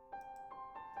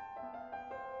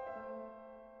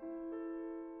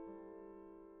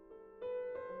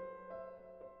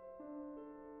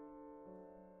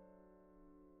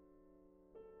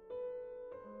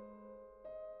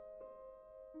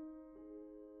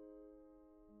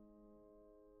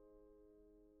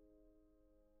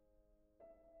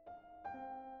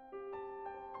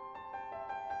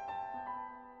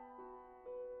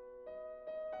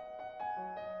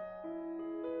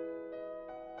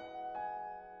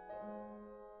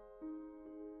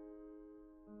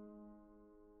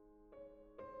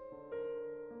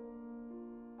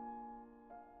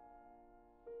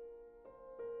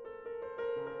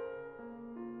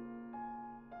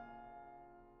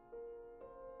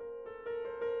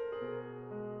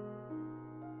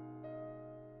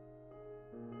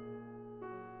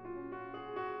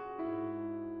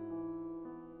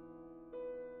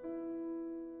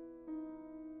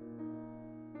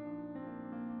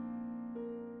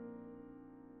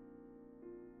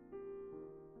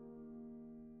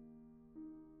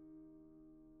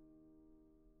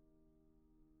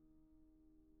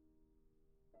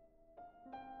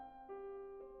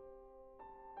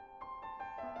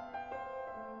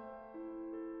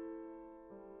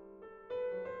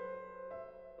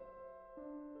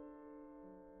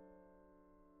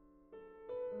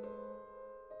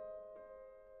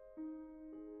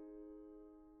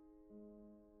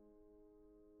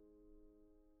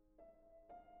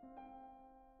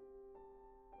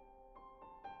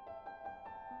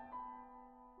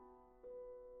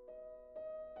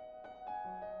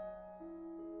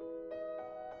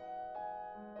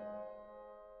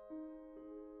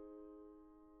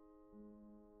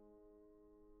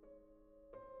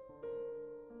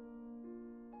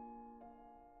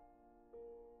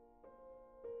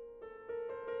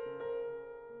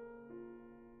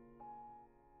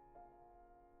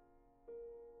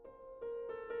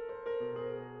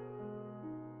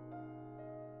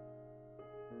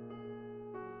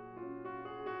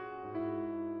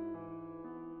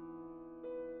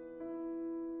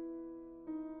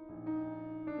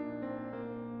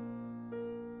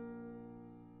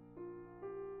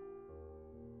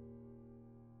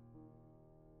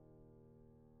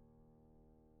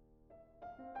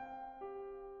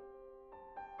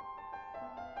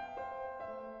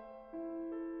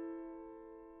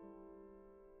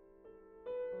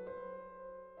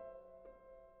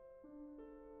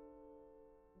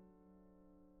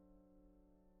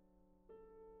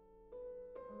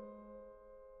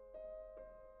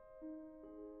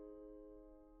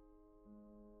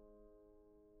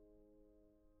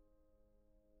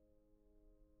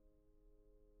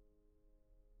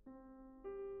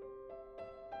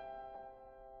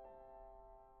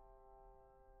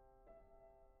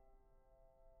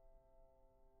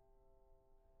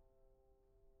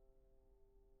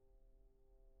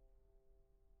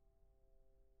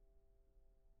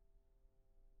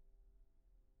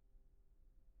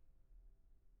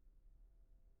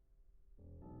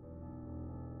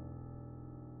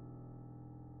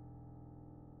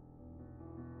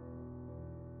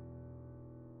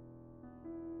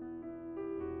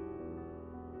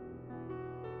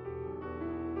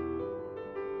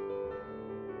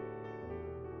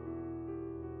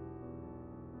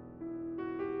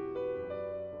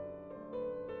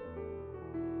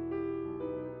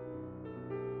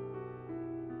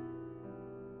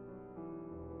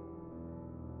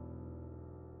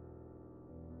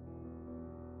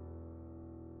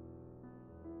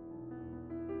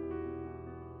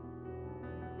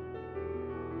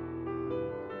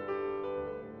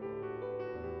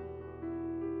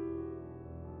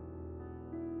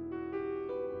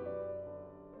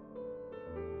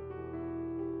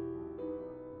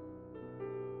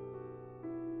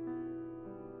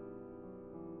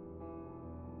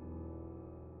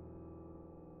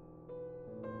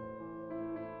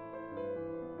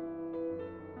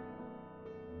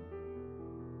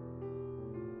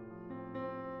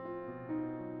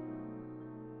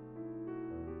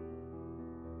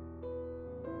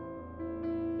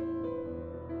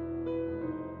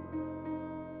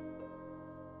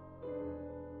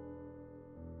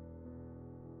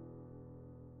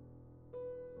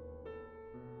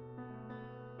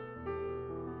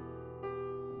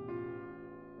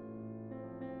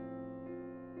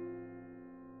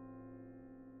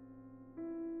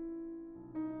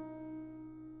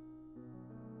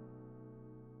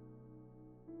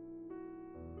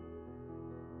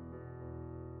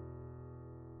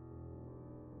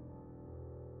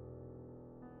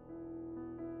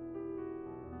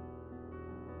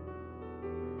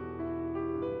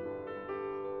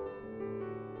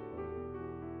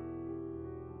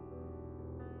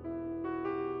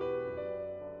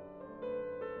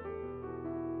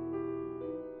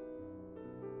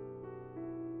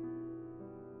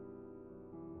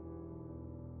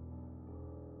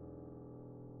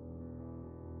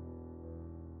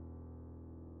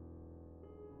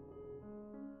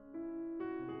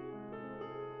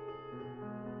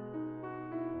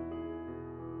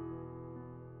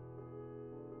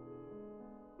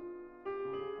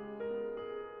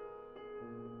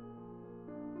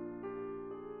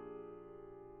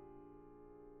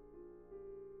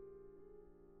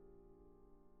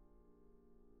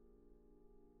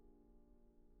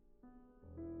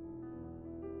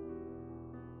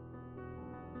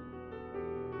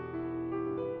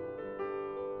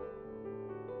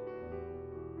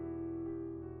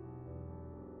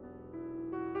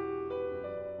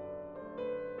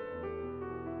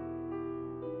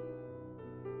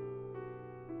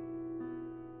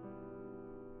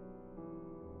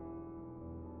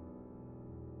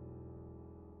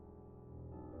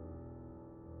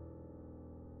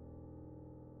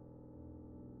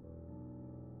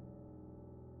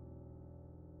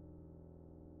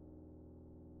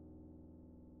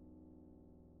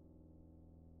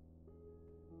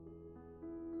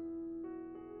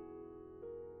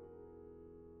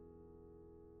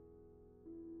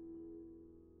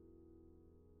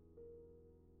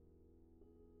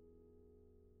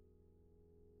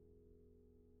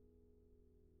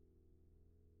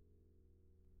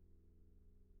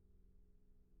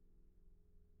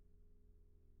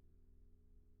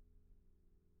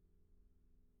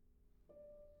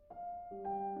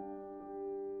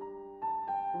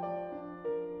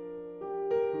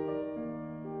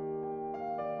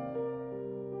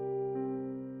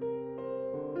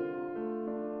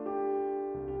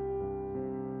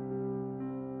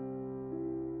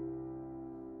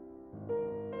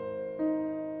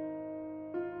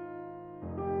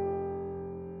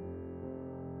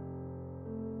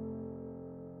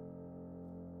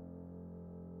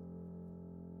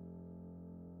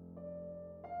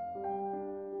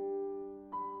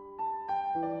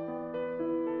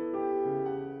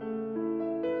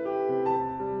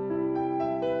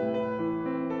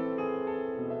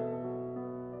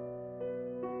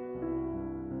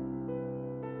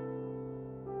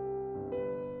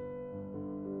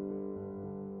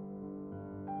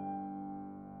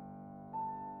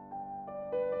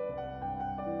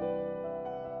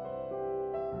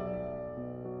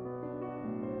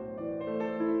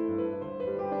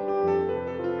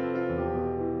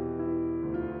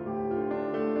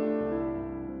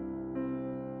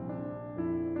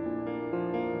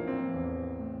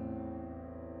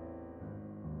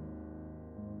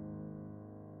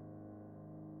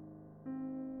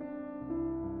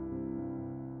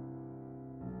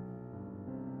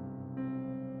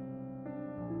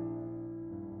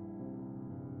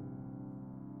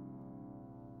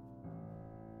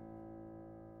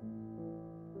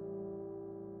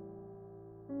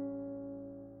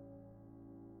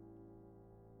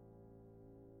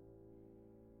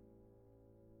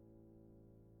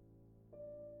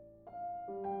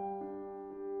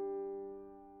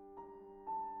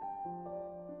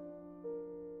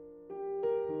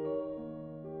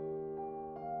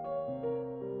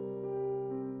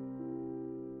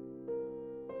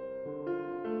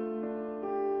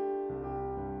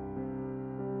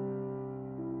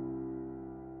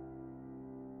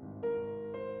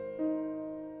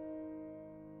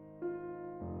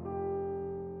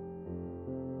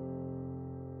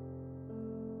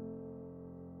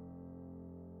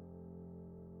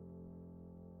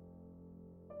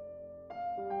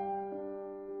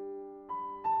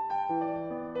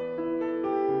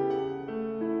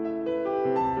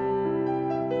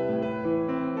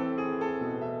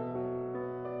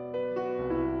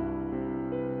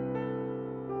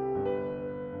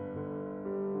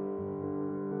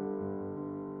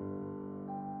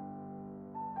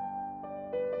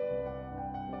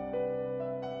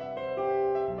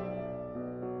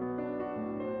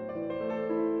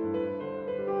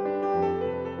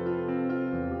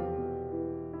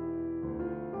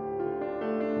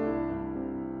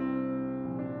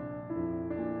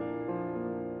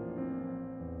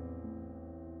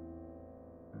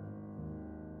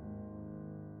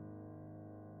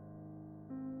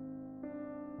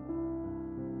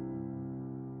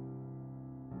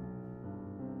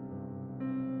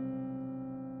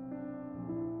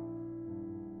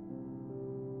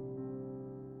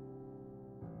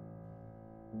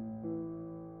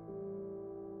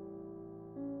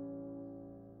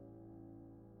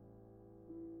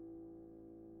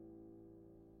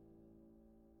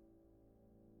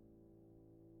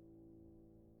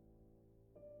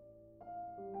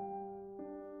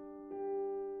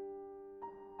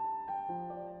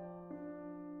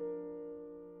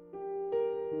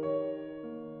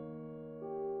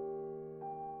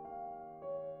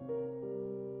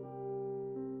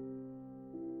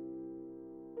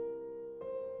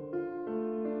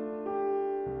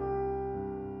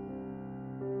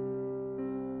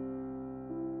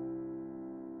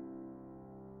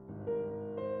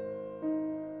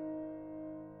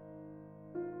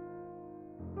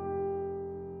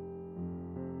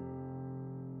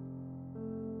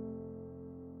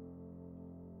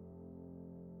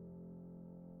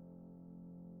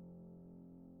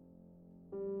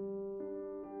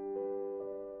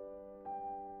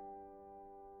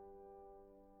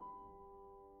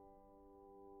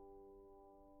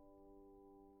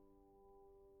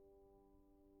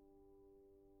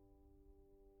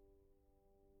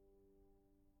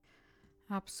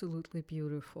 Absolutely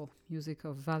beautiful. Music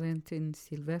of Valentin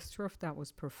Silvestrov that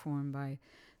was performed by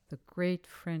the great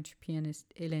French pianist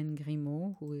Hélène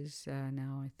Grimaud, who is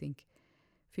now, I think,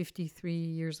 53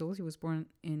 years old. He was born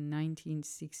in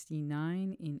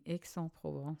 1969 in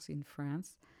Aix-en-Provence in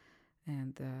France,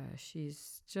 and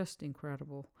she's just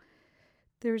incredible.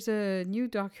 There's a new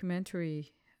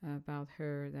documentary about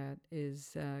her that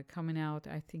is coming out.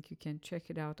 I think you can check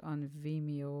it out on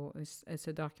Vimeo. It's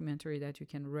a documentary that you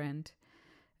can rent.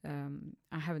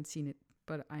 I haven't seen it,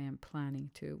 but I am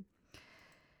planning to.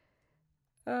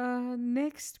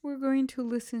 Next, we're going to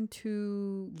listen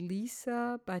to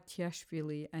Lisa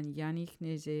Batiashvili and Yannick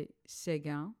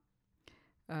Nézet-Séguin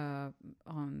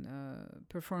on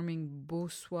performing Beau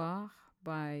Soir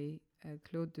by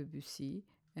Claude Debussy.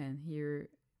 And here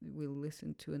we'll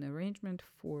listen to an arrangement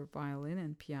for violin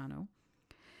and piano.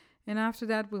 And after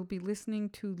that, we'll be listening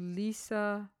to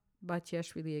Lisa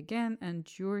Batiashvili again and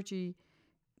Georgi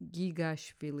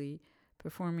Gigashvili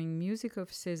performing music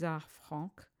of César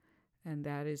Franck, and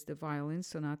that is the violin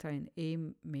sonata in A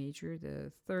major,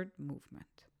 the third movement.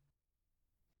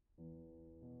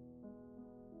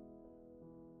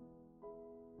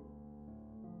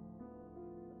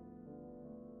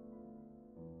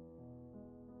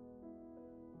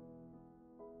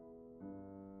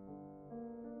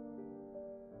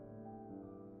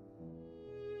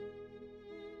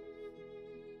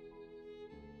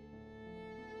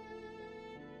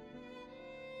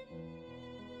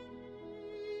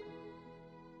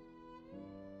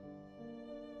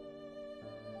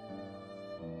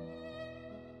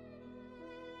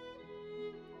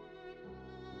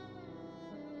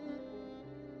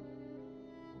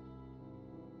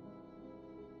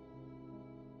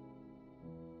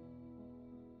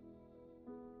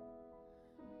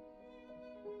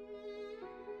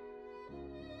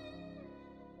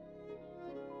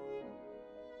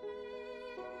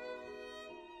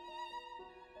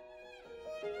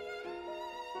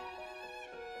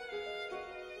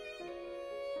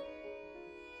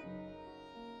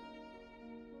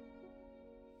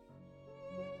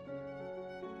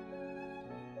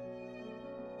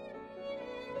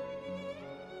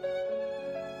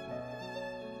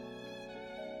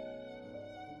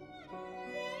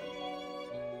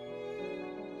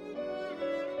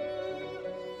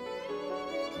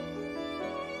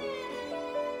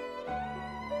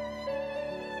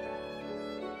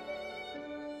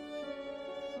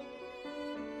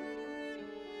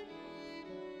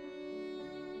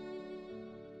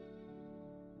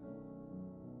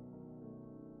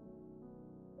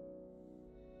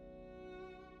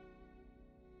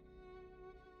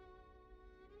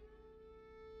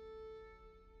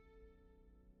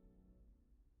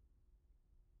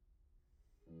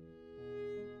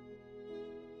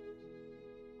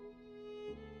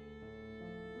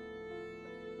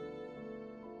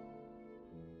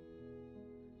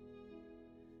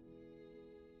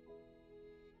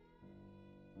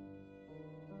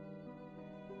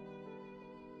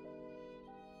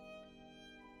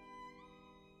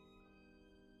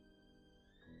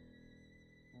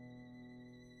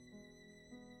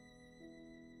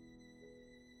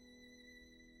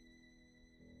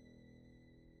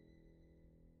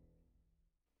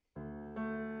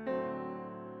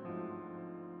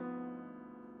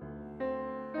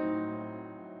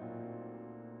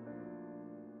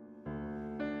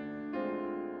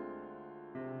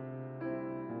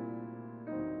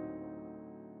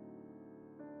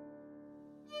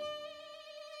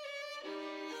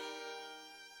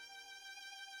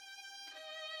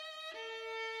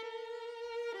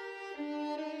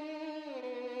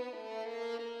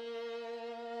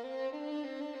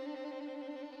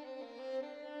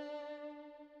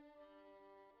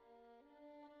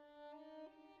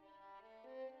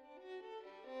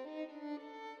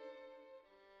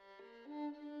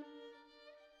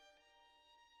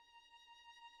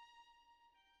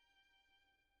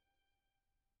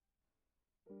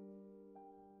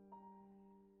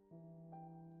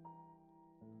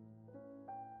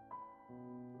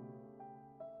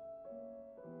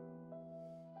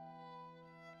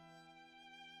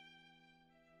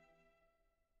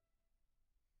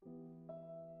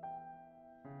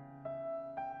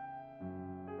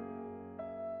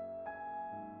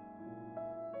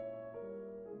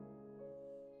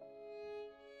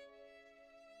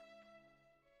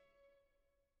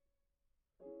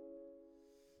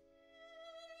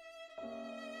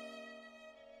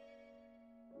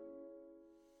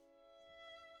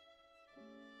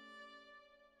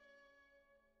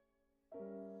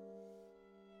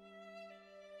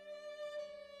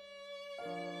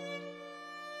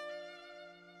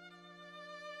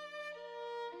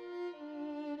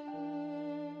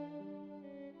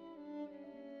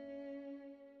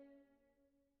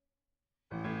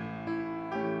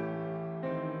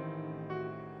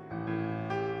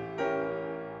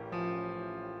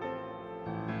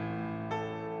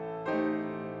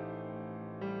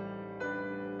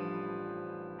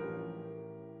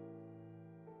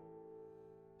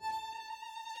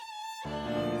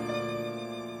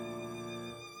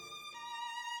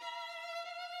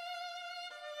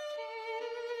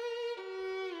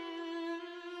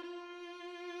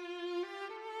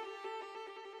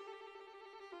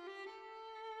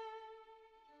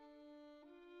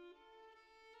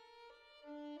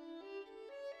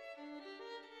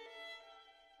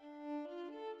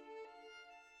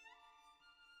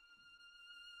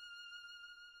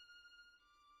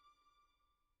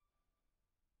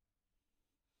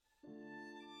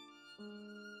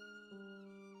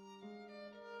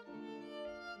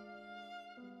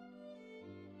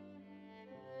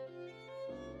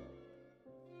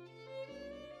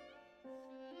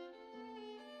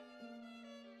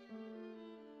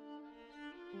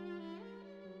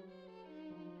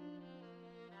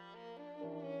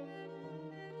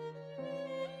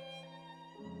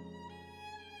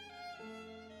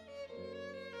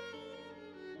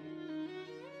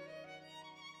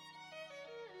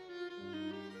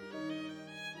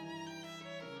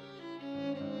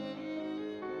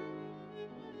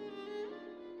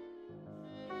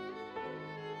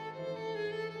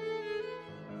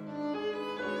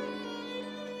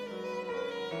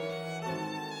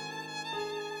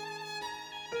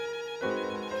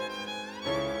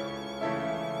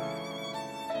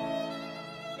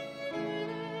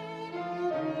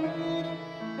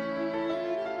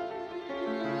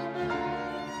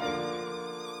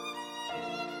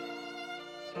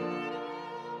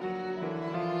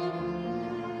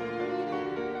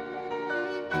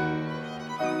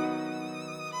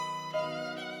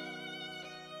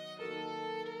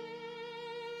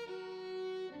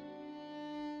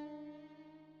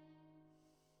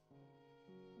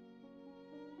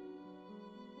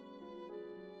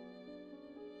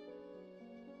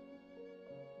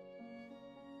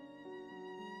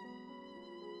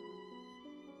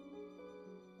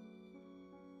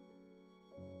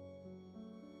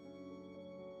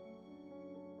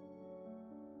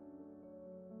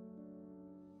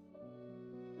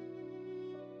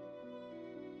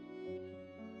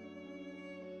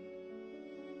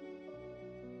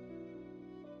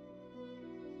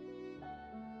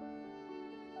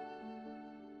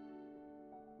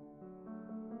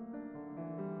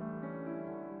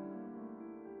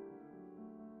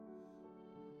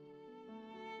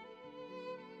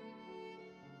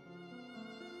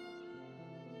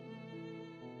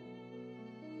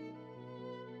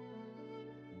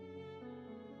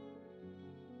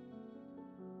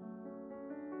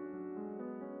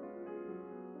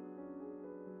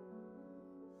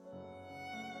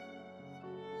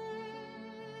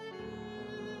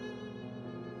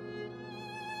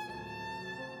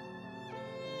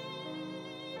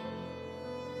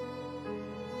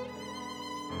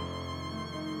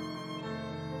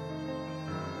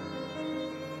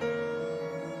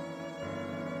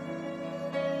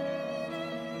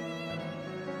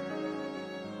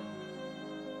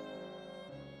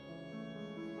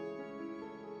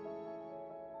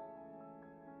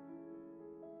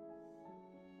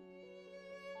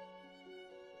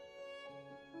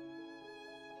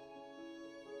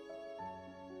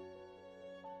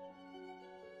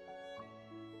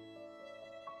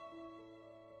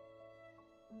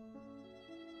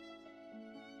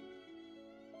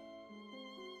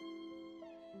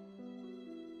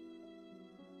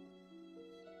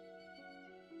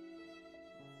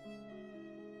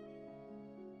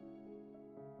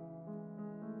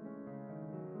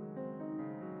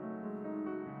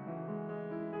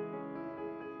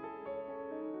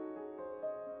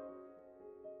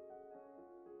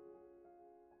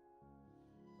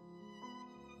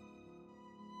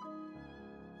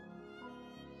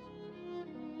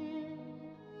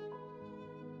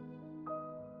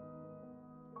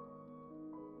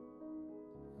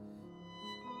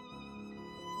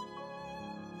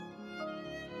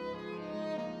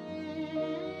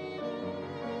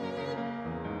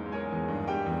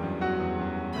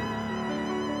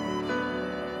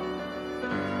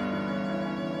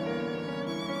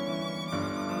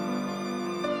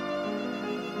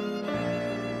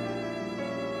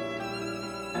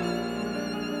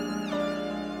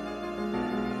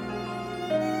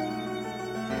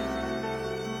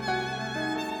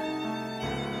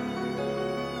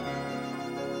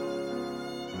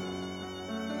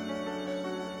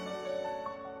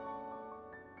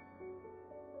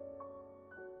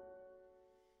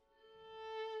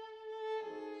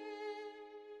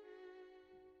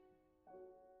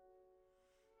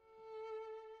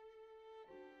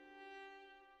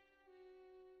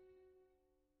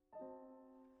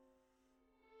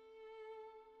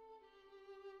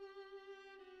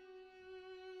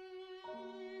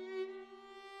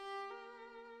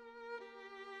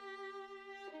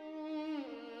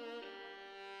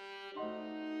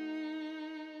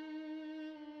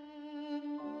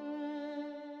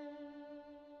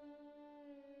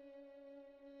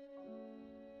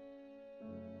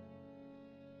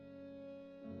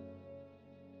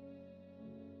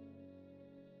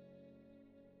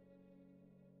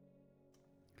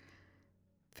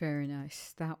 Very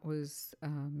nice. That was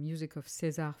music of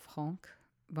César Franck,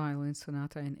 violin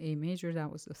sonata in A major.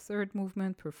 That was the third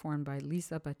movement performed by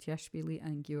Lisa Batiashvili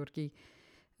and Georgi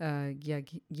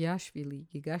Gigashvili.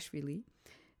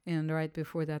 And right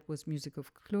before that was music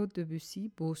of Claude Debussy,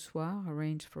 Beau Soir,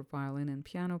 arranged for violin and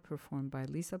piano, performed by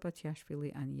Lisa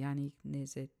Batiashvili and Yannick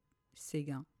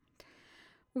Nézet-Séguin.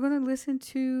 We're going to listen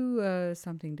to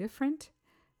something different,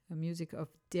 music of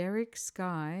Derek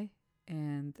Sky,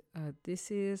 and this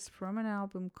is from an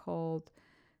album called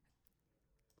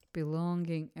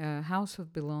House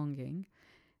of Belonging,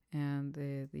 and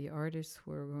the artists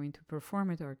who are going to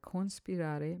perform it are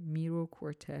Conspirare, Miro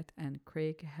Quartet, and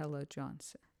Craig Hella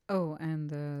Johnson. Oh, and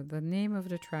the name of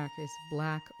the track is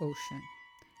Black Ocean,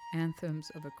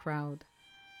 Anthems of a Crowd.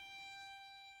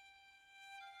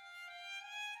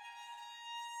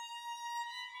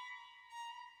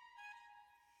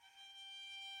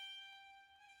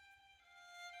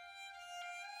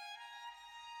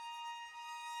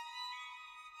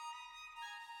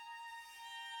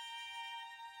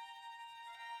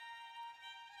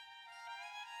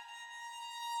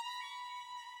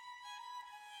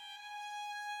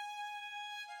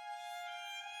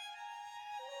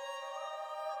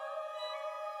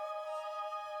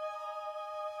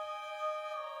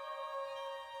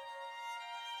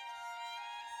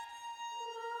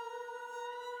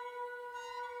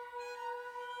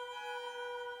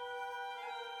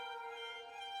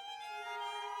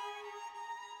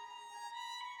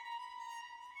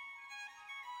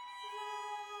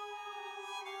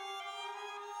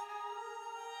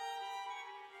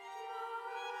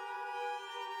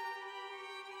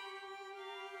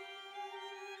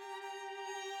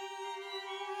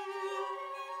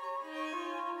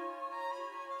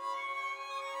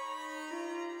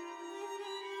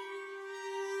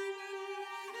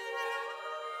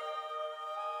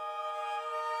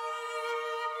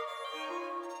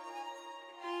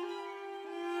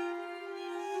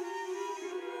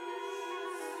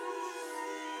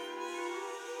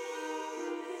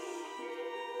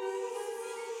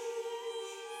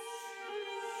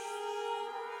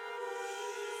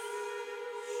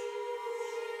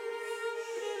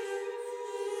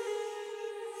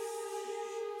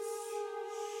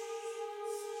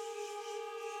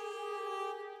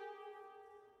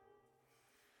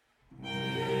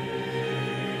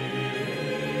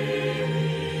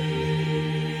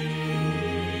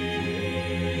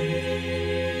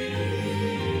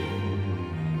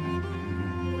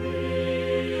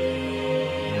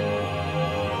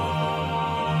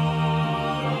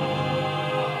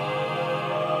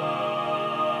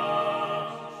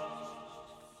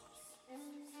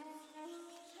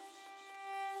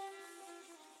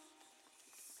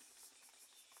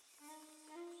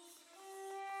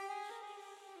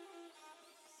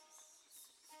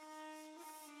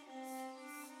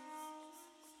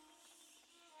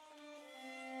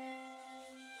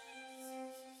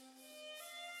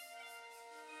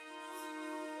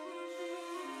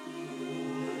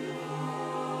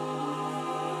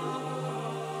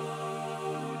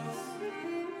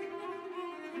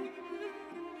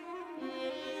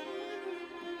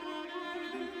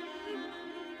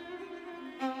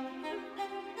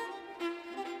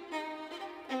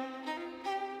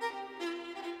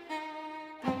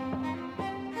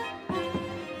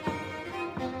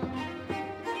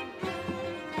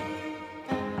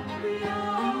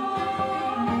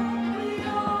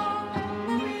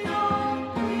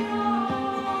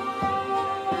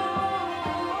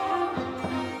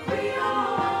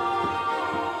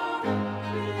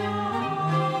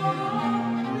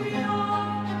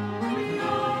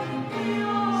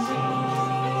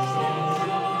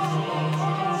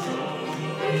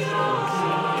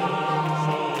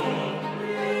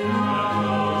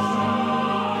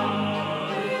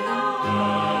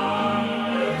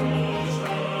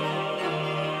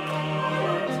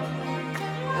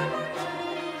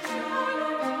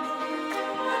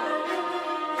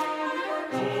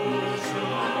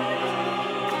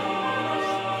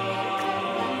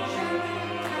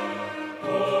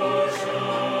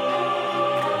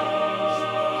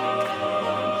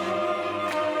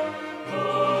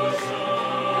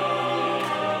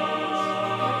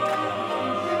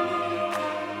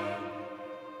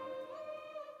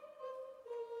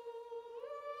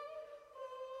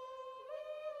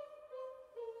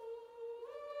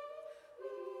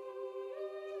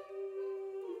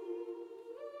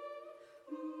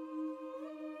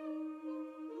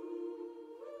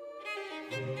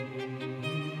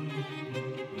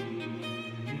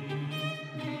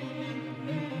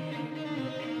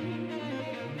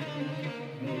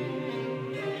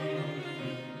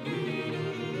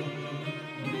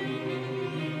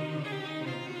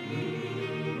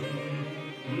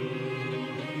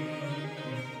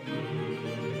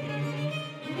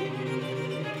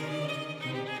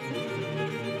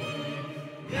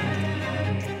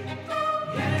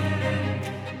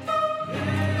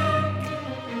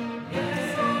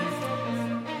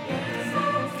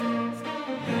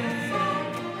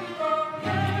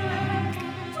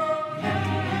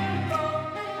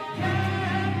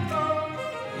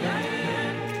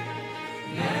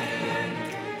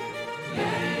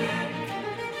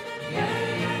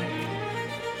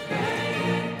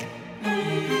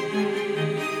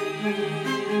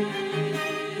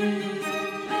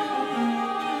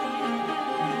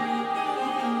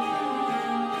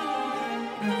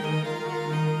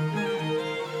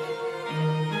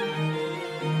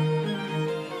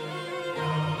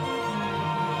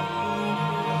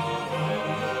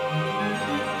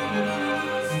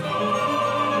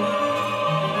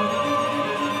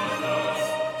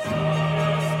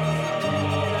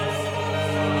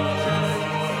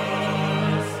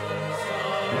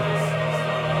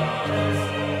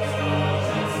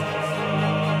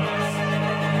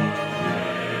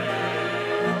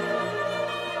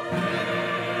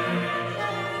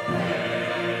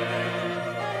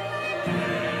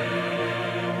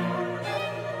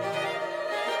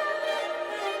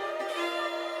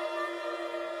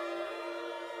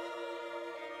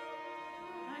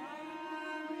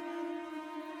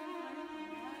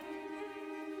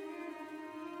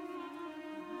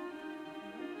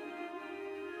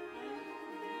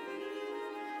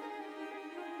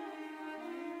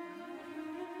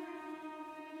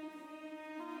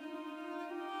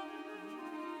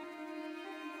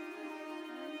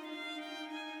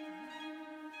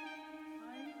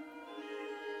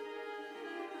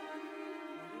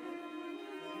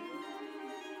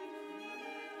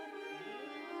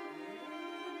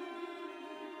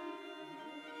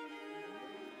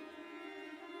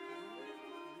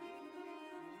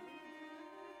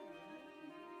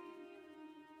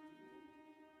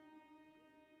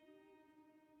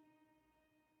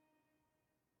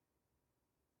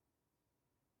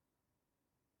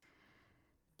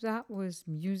 That was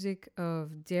music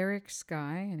of Derek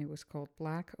Sky, and it was called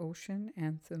Black Ocean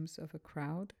Anthems of a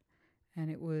Crowd.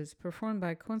 And it was performed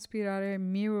by Conspirare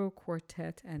Miro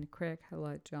Quartet and Craig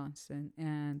Hallett Johnson.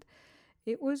 And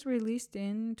it was released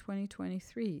in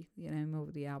 2023. The name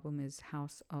of the album is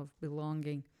House of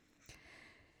Belonging.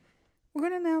 We're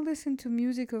going to now listen to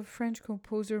music of French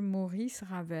composer Maurice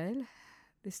Ravel,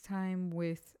 this time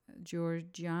with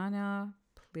Georgiana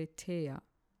Pletea.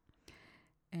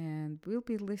 And we'll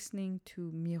be listening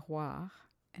to Miroir,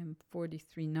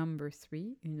 M43 number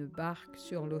 3, Une barque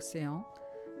sur l'océan,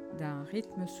 d'un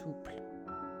rythme souple.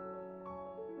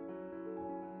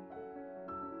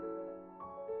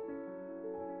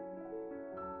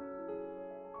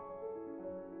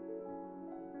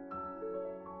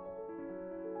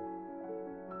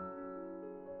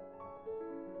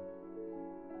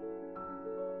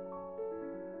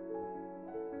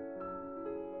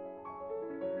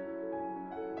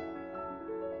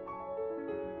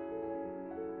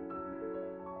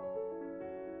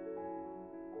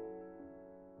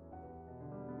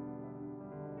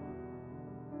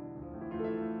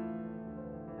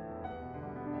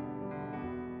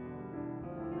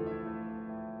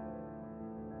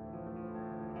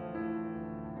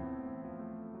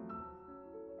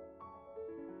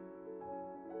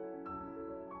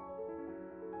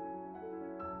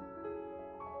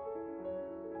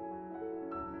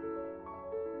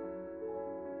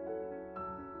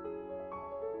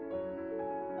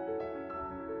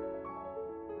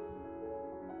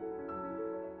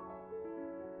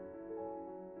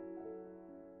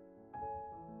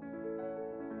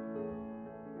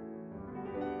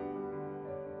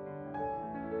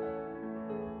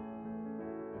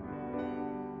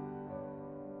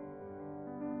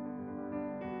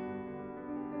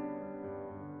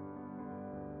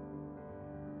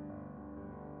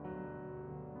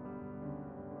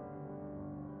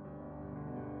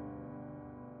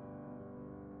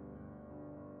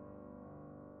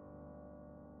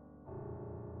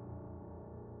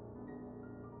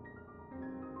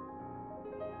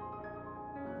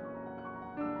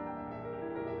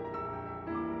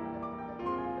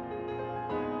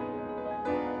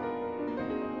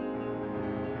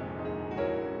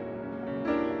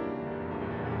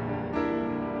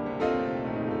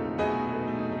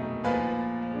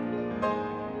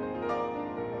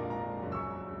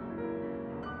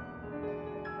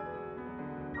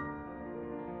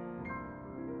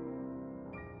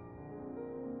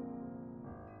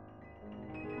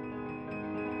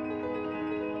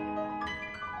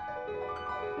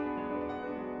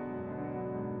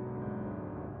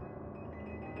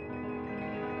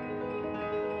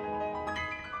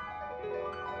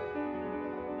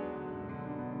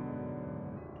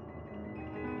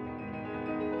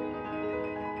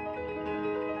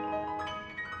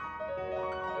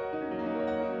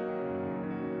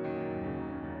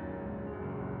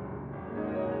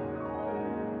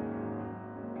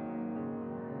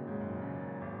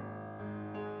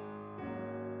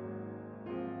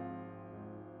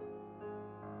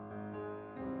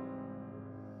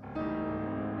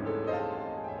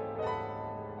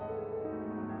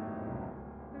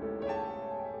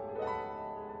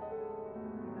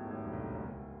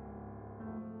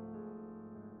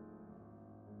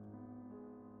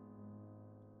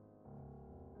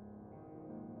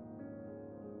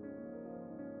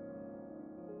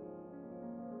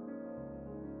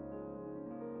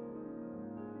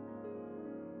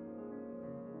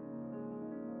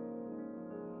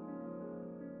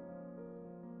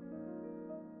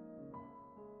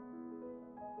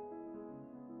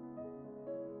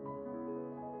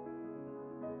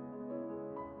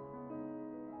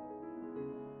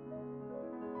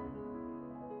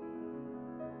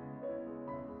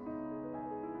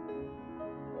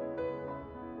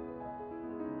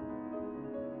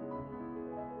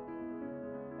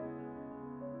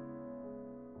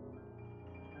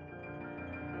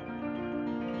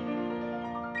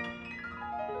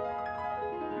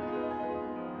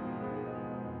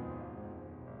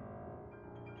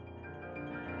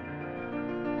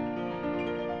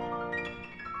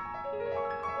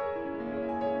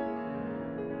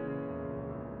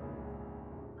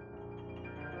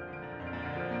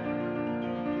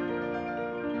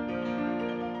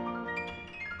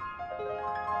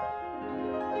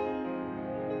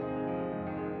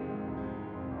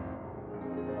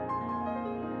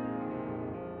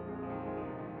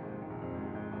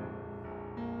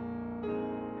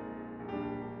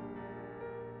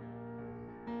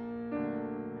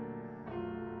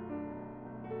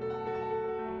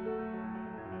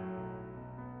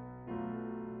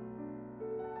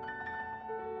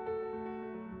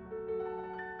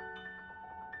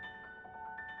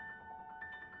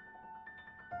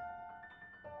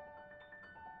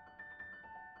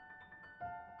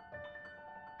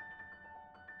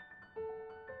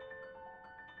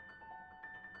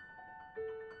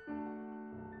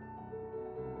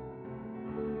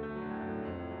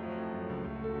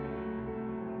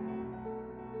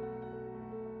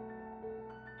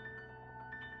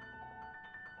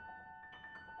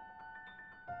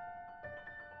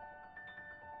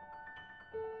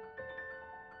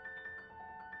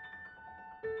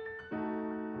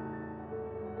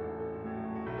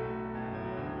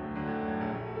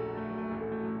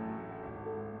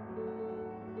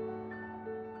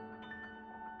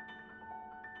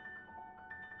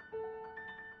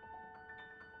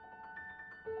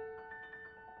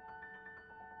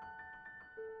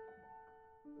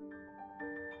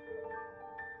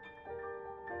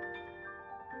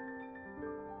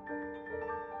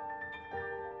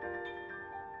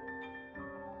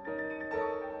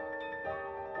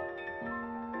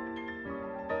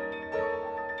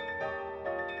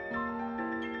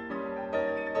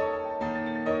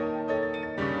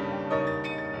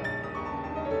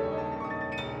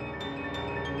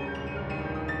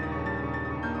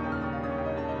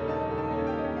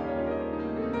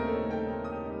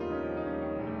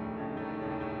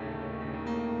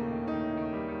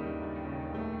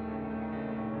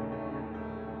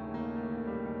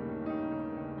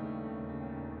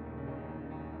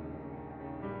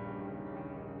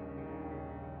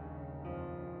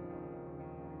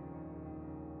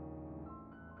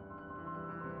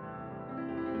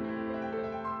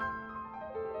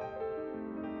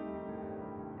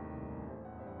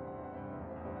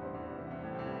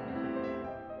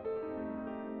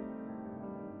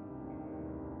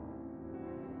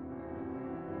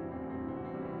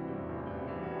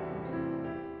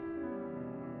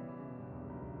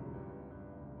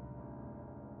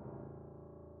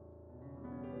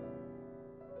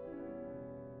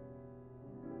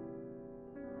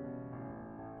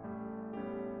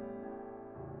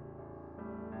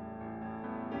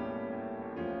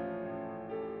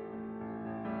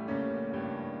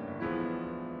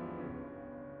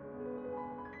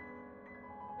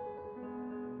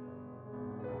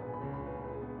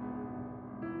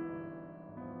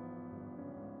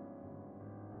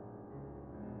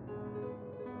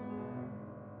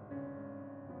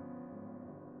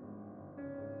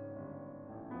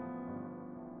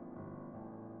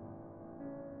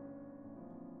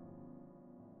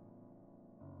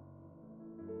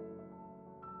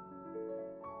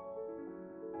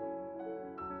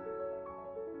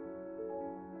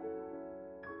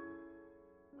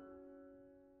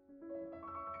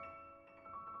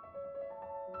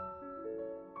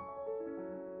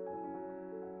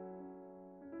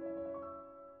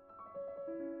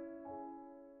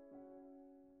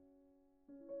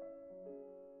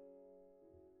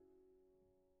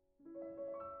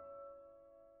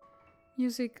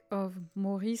 Music of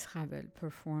Maurice Ravel,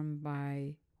 performed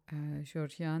by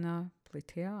Georgiana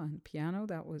Pletea on piano.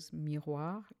 That was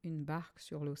Miroir, une barque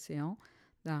sur l'océan,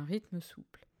 d'un rythme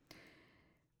souple.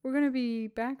 We're going to be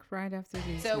back right after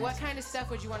these. So what kind of stuff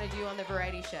would you want to do on the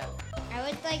variety show? I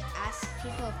would ask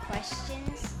people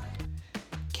questions.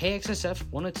 KXSF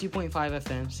 102.5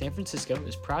 FM San Francisco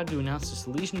is proud to announce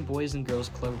the Salesian Boys and Girls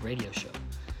Club radio show.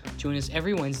 Join us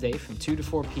every Wednesday from 2 to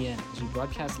 4 p.m. as we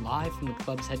broadcast live from the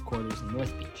club's headquarters in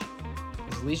North Beach.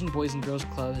 The Salesian Boys and Girls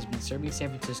Club has been serving San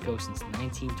Francisco since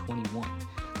 1921.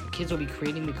 The kids will be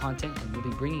creating the content and we'll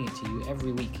be bringing it to you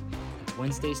every week. It's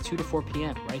Wednesdays 2 to 4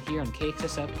 p.m. right here on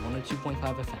KXSF 102.5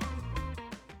 FM.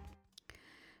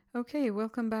 Okay,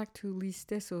 welcome back to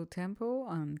Listeso Tempo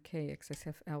on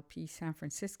KXSF LP San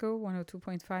Francisco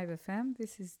 102.5 FM.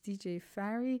 This is DJ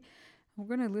Fari. We're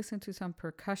going to listen to some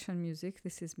percussion music.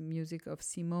 This is music of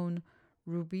Simone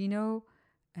Rubino,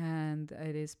 and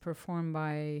it is performed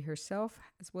by herself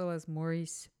as well as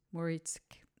Moritz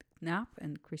Knapp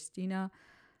and Christina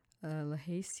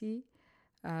Lahasi.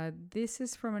 This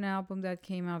is from an album that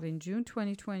came out in June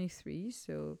 2023,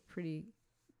 so pretty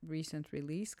recent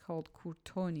release, called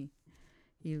Curtoni,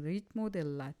 Il ritmo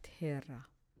della terra.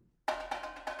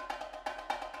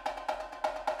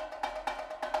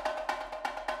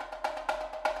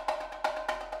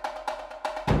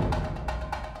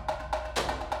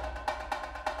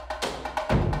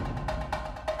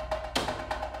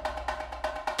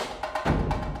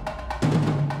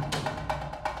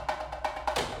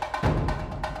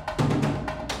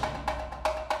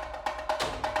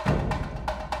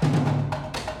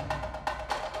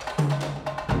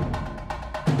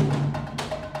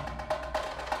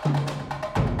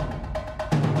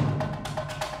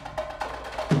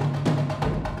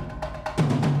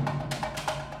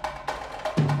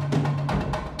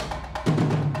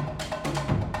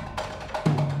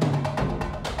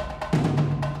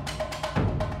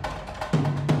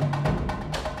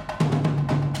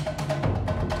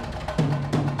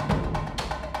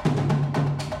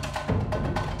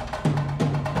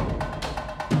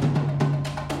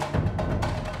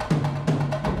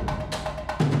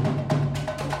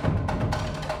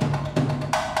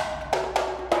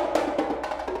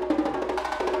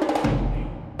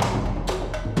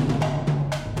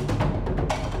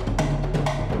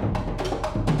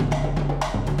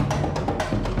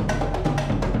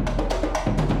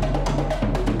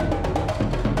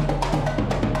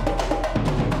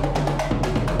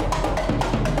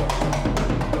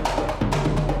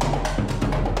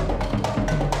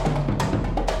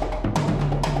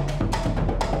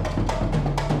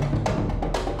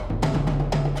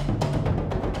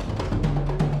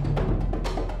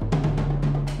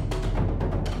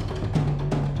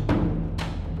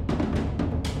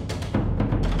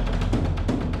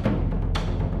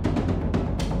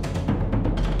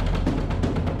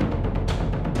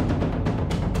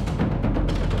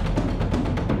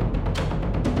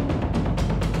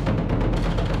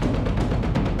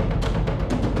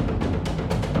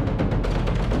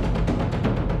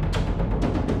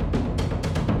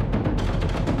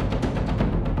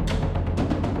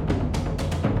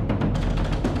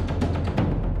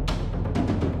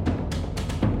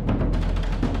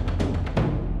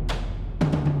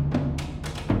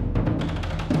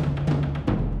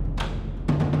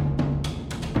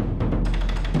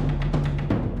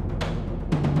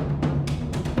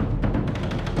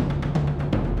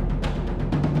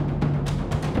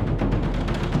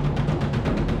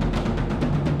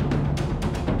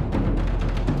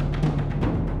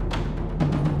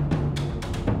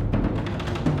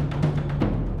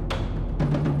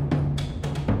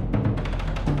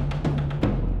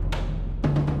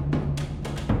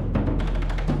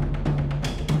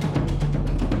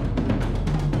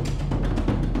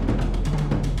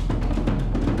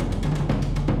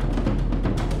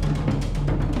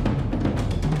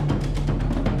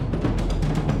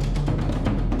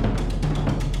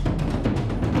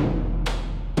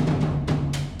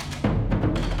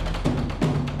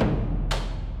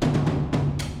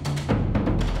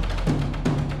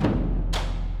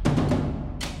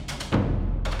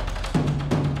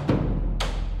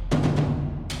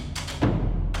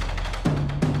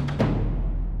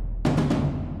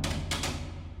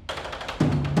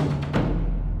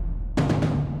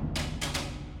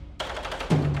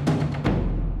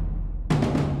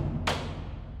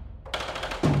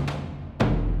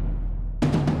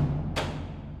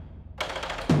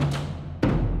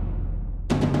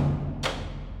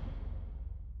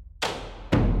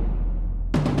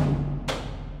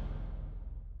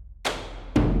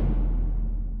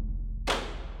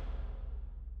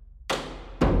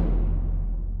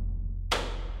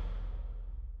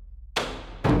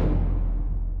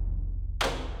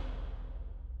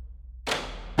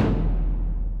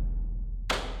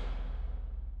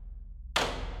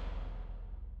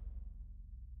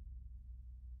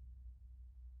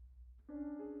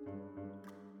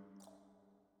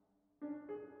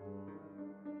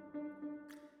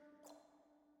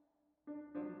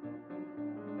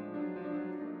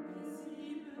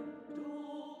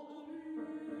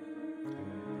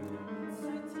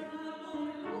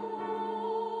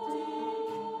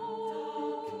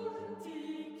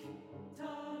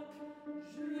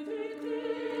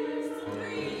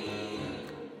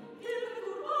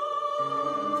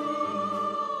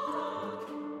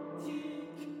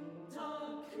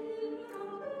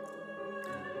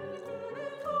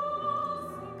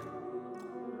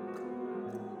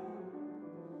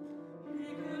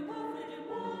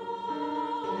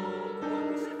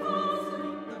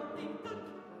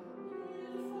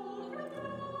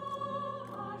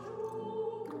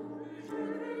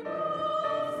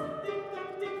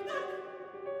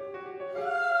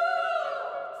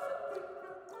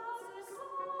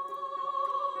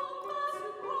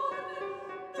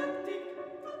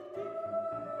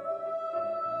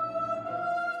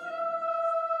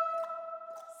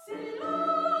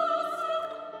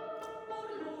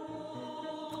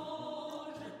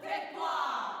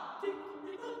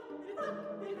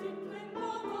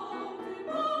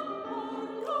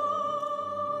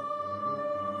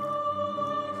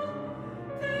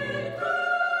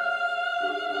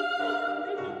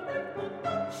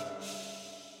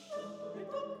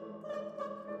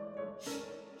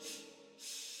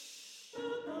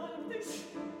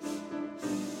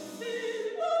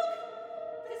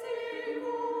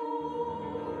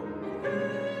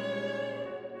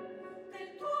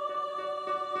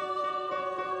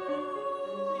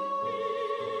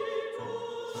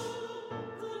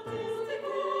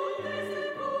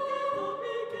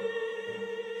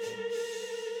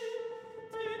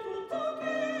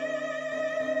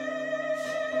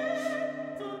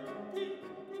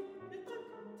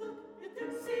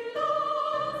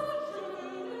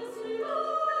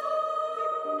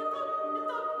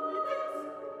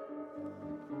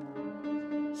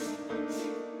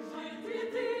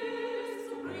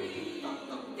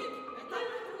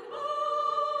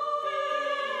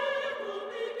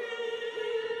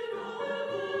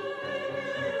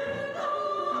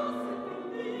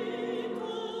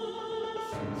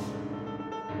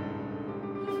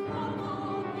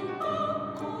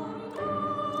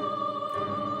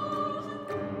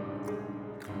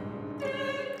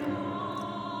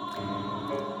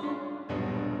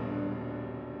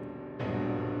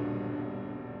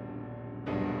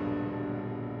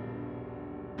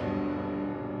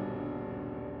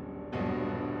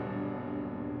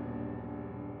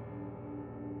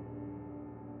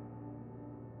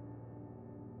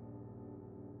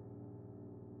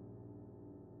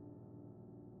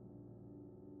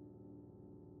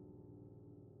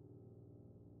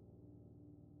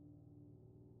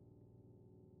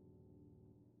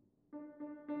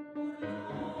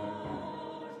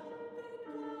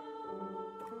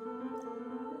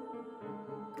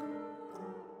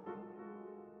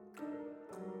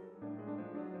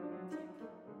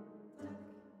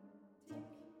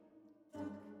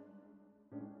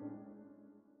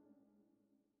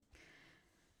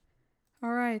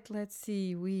 All right, let's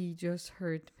see. We just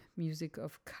heard music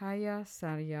of Kaya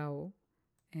Sariao,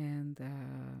 and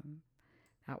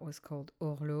that was called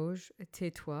Horloge,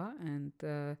 Tais-toi, and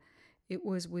it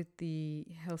was with the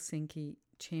Helsinki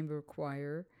Chamber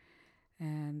Choir,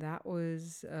 and that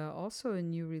was also a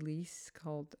new release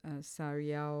called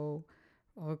Sariao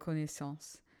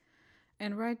Reconnaissance.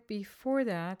 And right before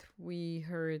that, we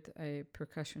heard a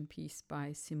percussion piece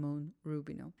by Simone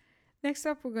Rubino. Next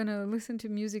up, we're going to listen to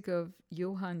music of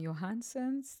Johan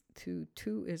Johansson's Two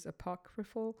is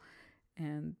Apocryphal.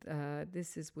 And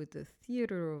this is with the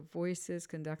Theater of Voices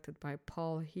conducted by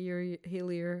Paul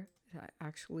Hillier. I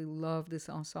actually love this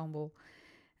ensemble.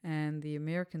 And the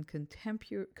American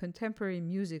Contemporary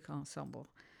Music Ensemble.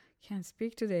 Can't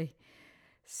speak today.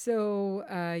 So,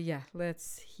 yeah,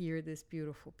 let's hear this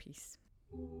beautiful piece.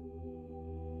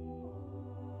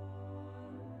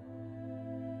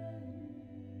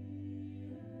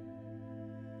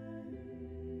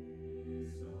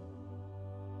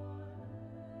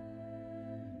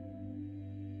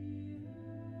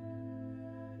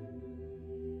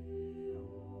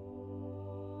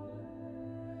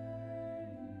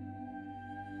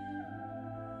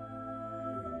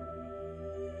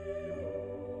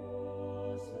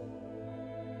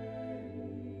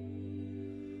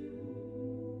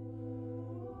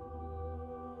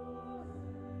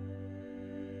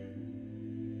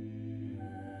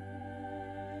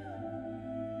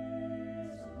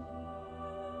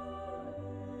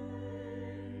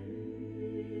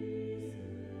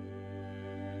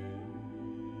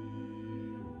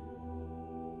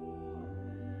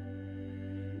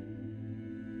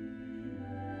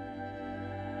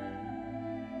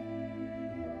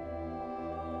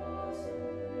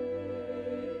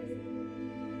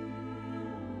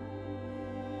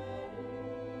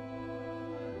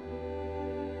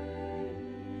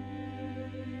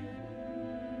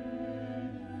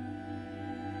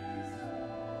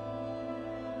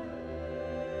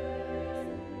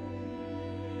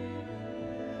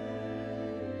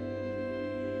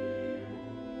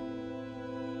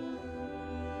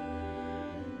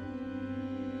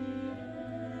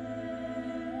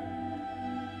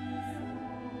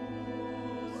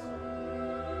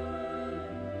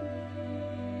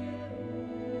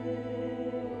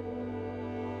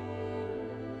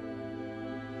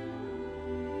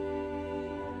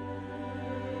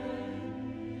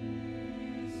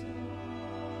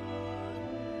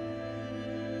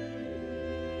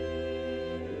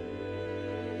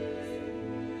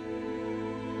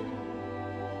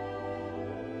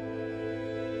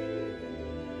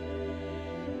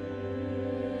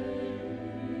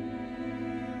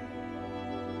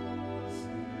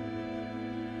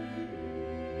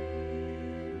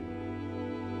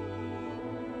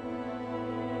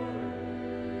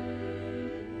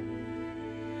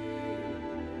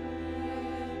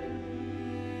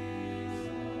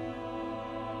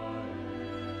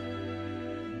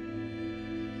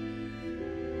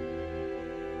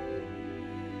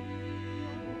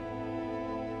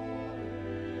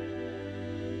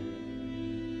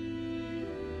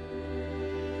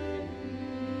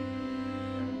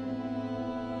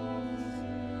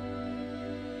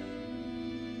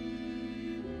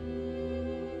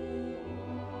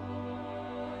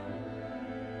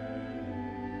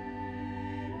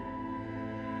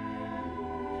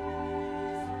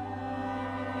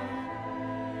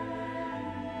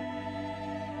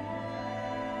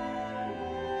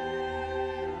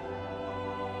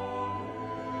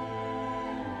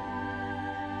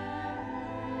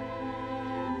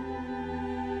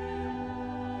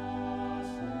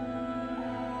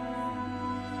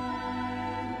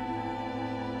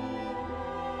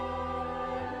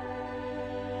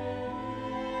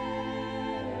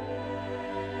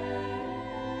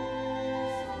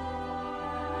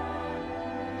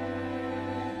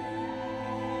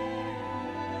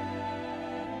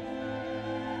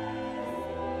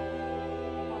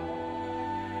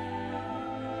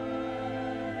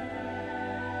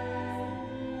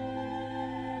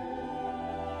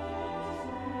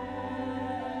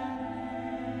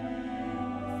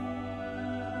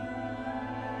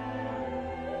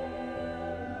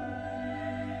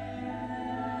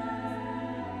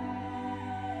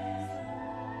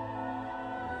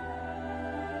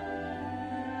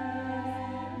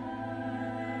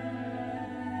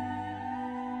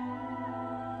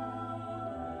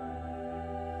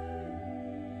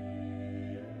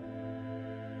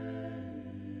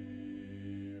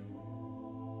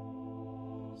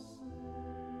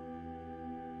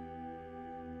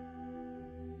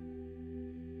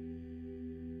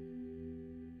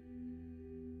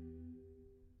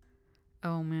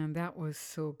 Oh man, that was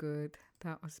so good.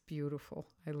 That was beautiful.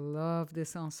 I love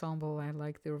this ensemble. I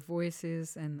like their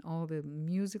voices and all the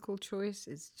musical choice.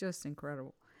 It's just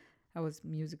incredible. That was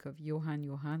music of Johan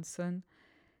Johansson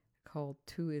called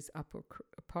Two is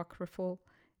Apocryphal.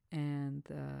 And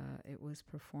it was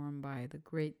performed by the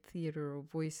Great Theater of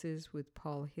Voices with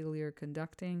Paul Hillier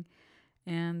conducting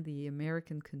and the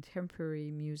American Contemporary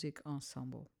Music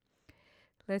Ensemble.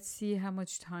 Let's see how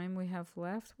much time we have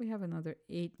left. We have another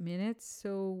 8 minutes,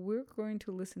 so we're going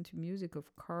to listen to music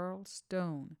of Carl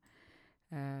Stone,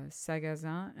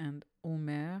 Sagazin, and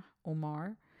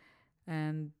Omar.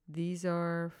 And these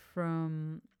are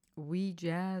from We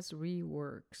Jazz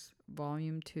Reworks,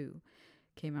 Volume 2.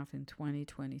 Came out in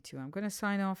 2022. I'm going to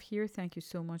sign off here. Thank you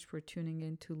so much for tuning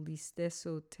in to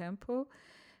Listesso Tempo.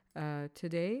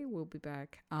 Today,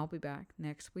 I'll be back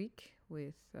next week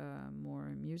with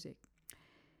more music.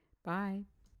 Bye.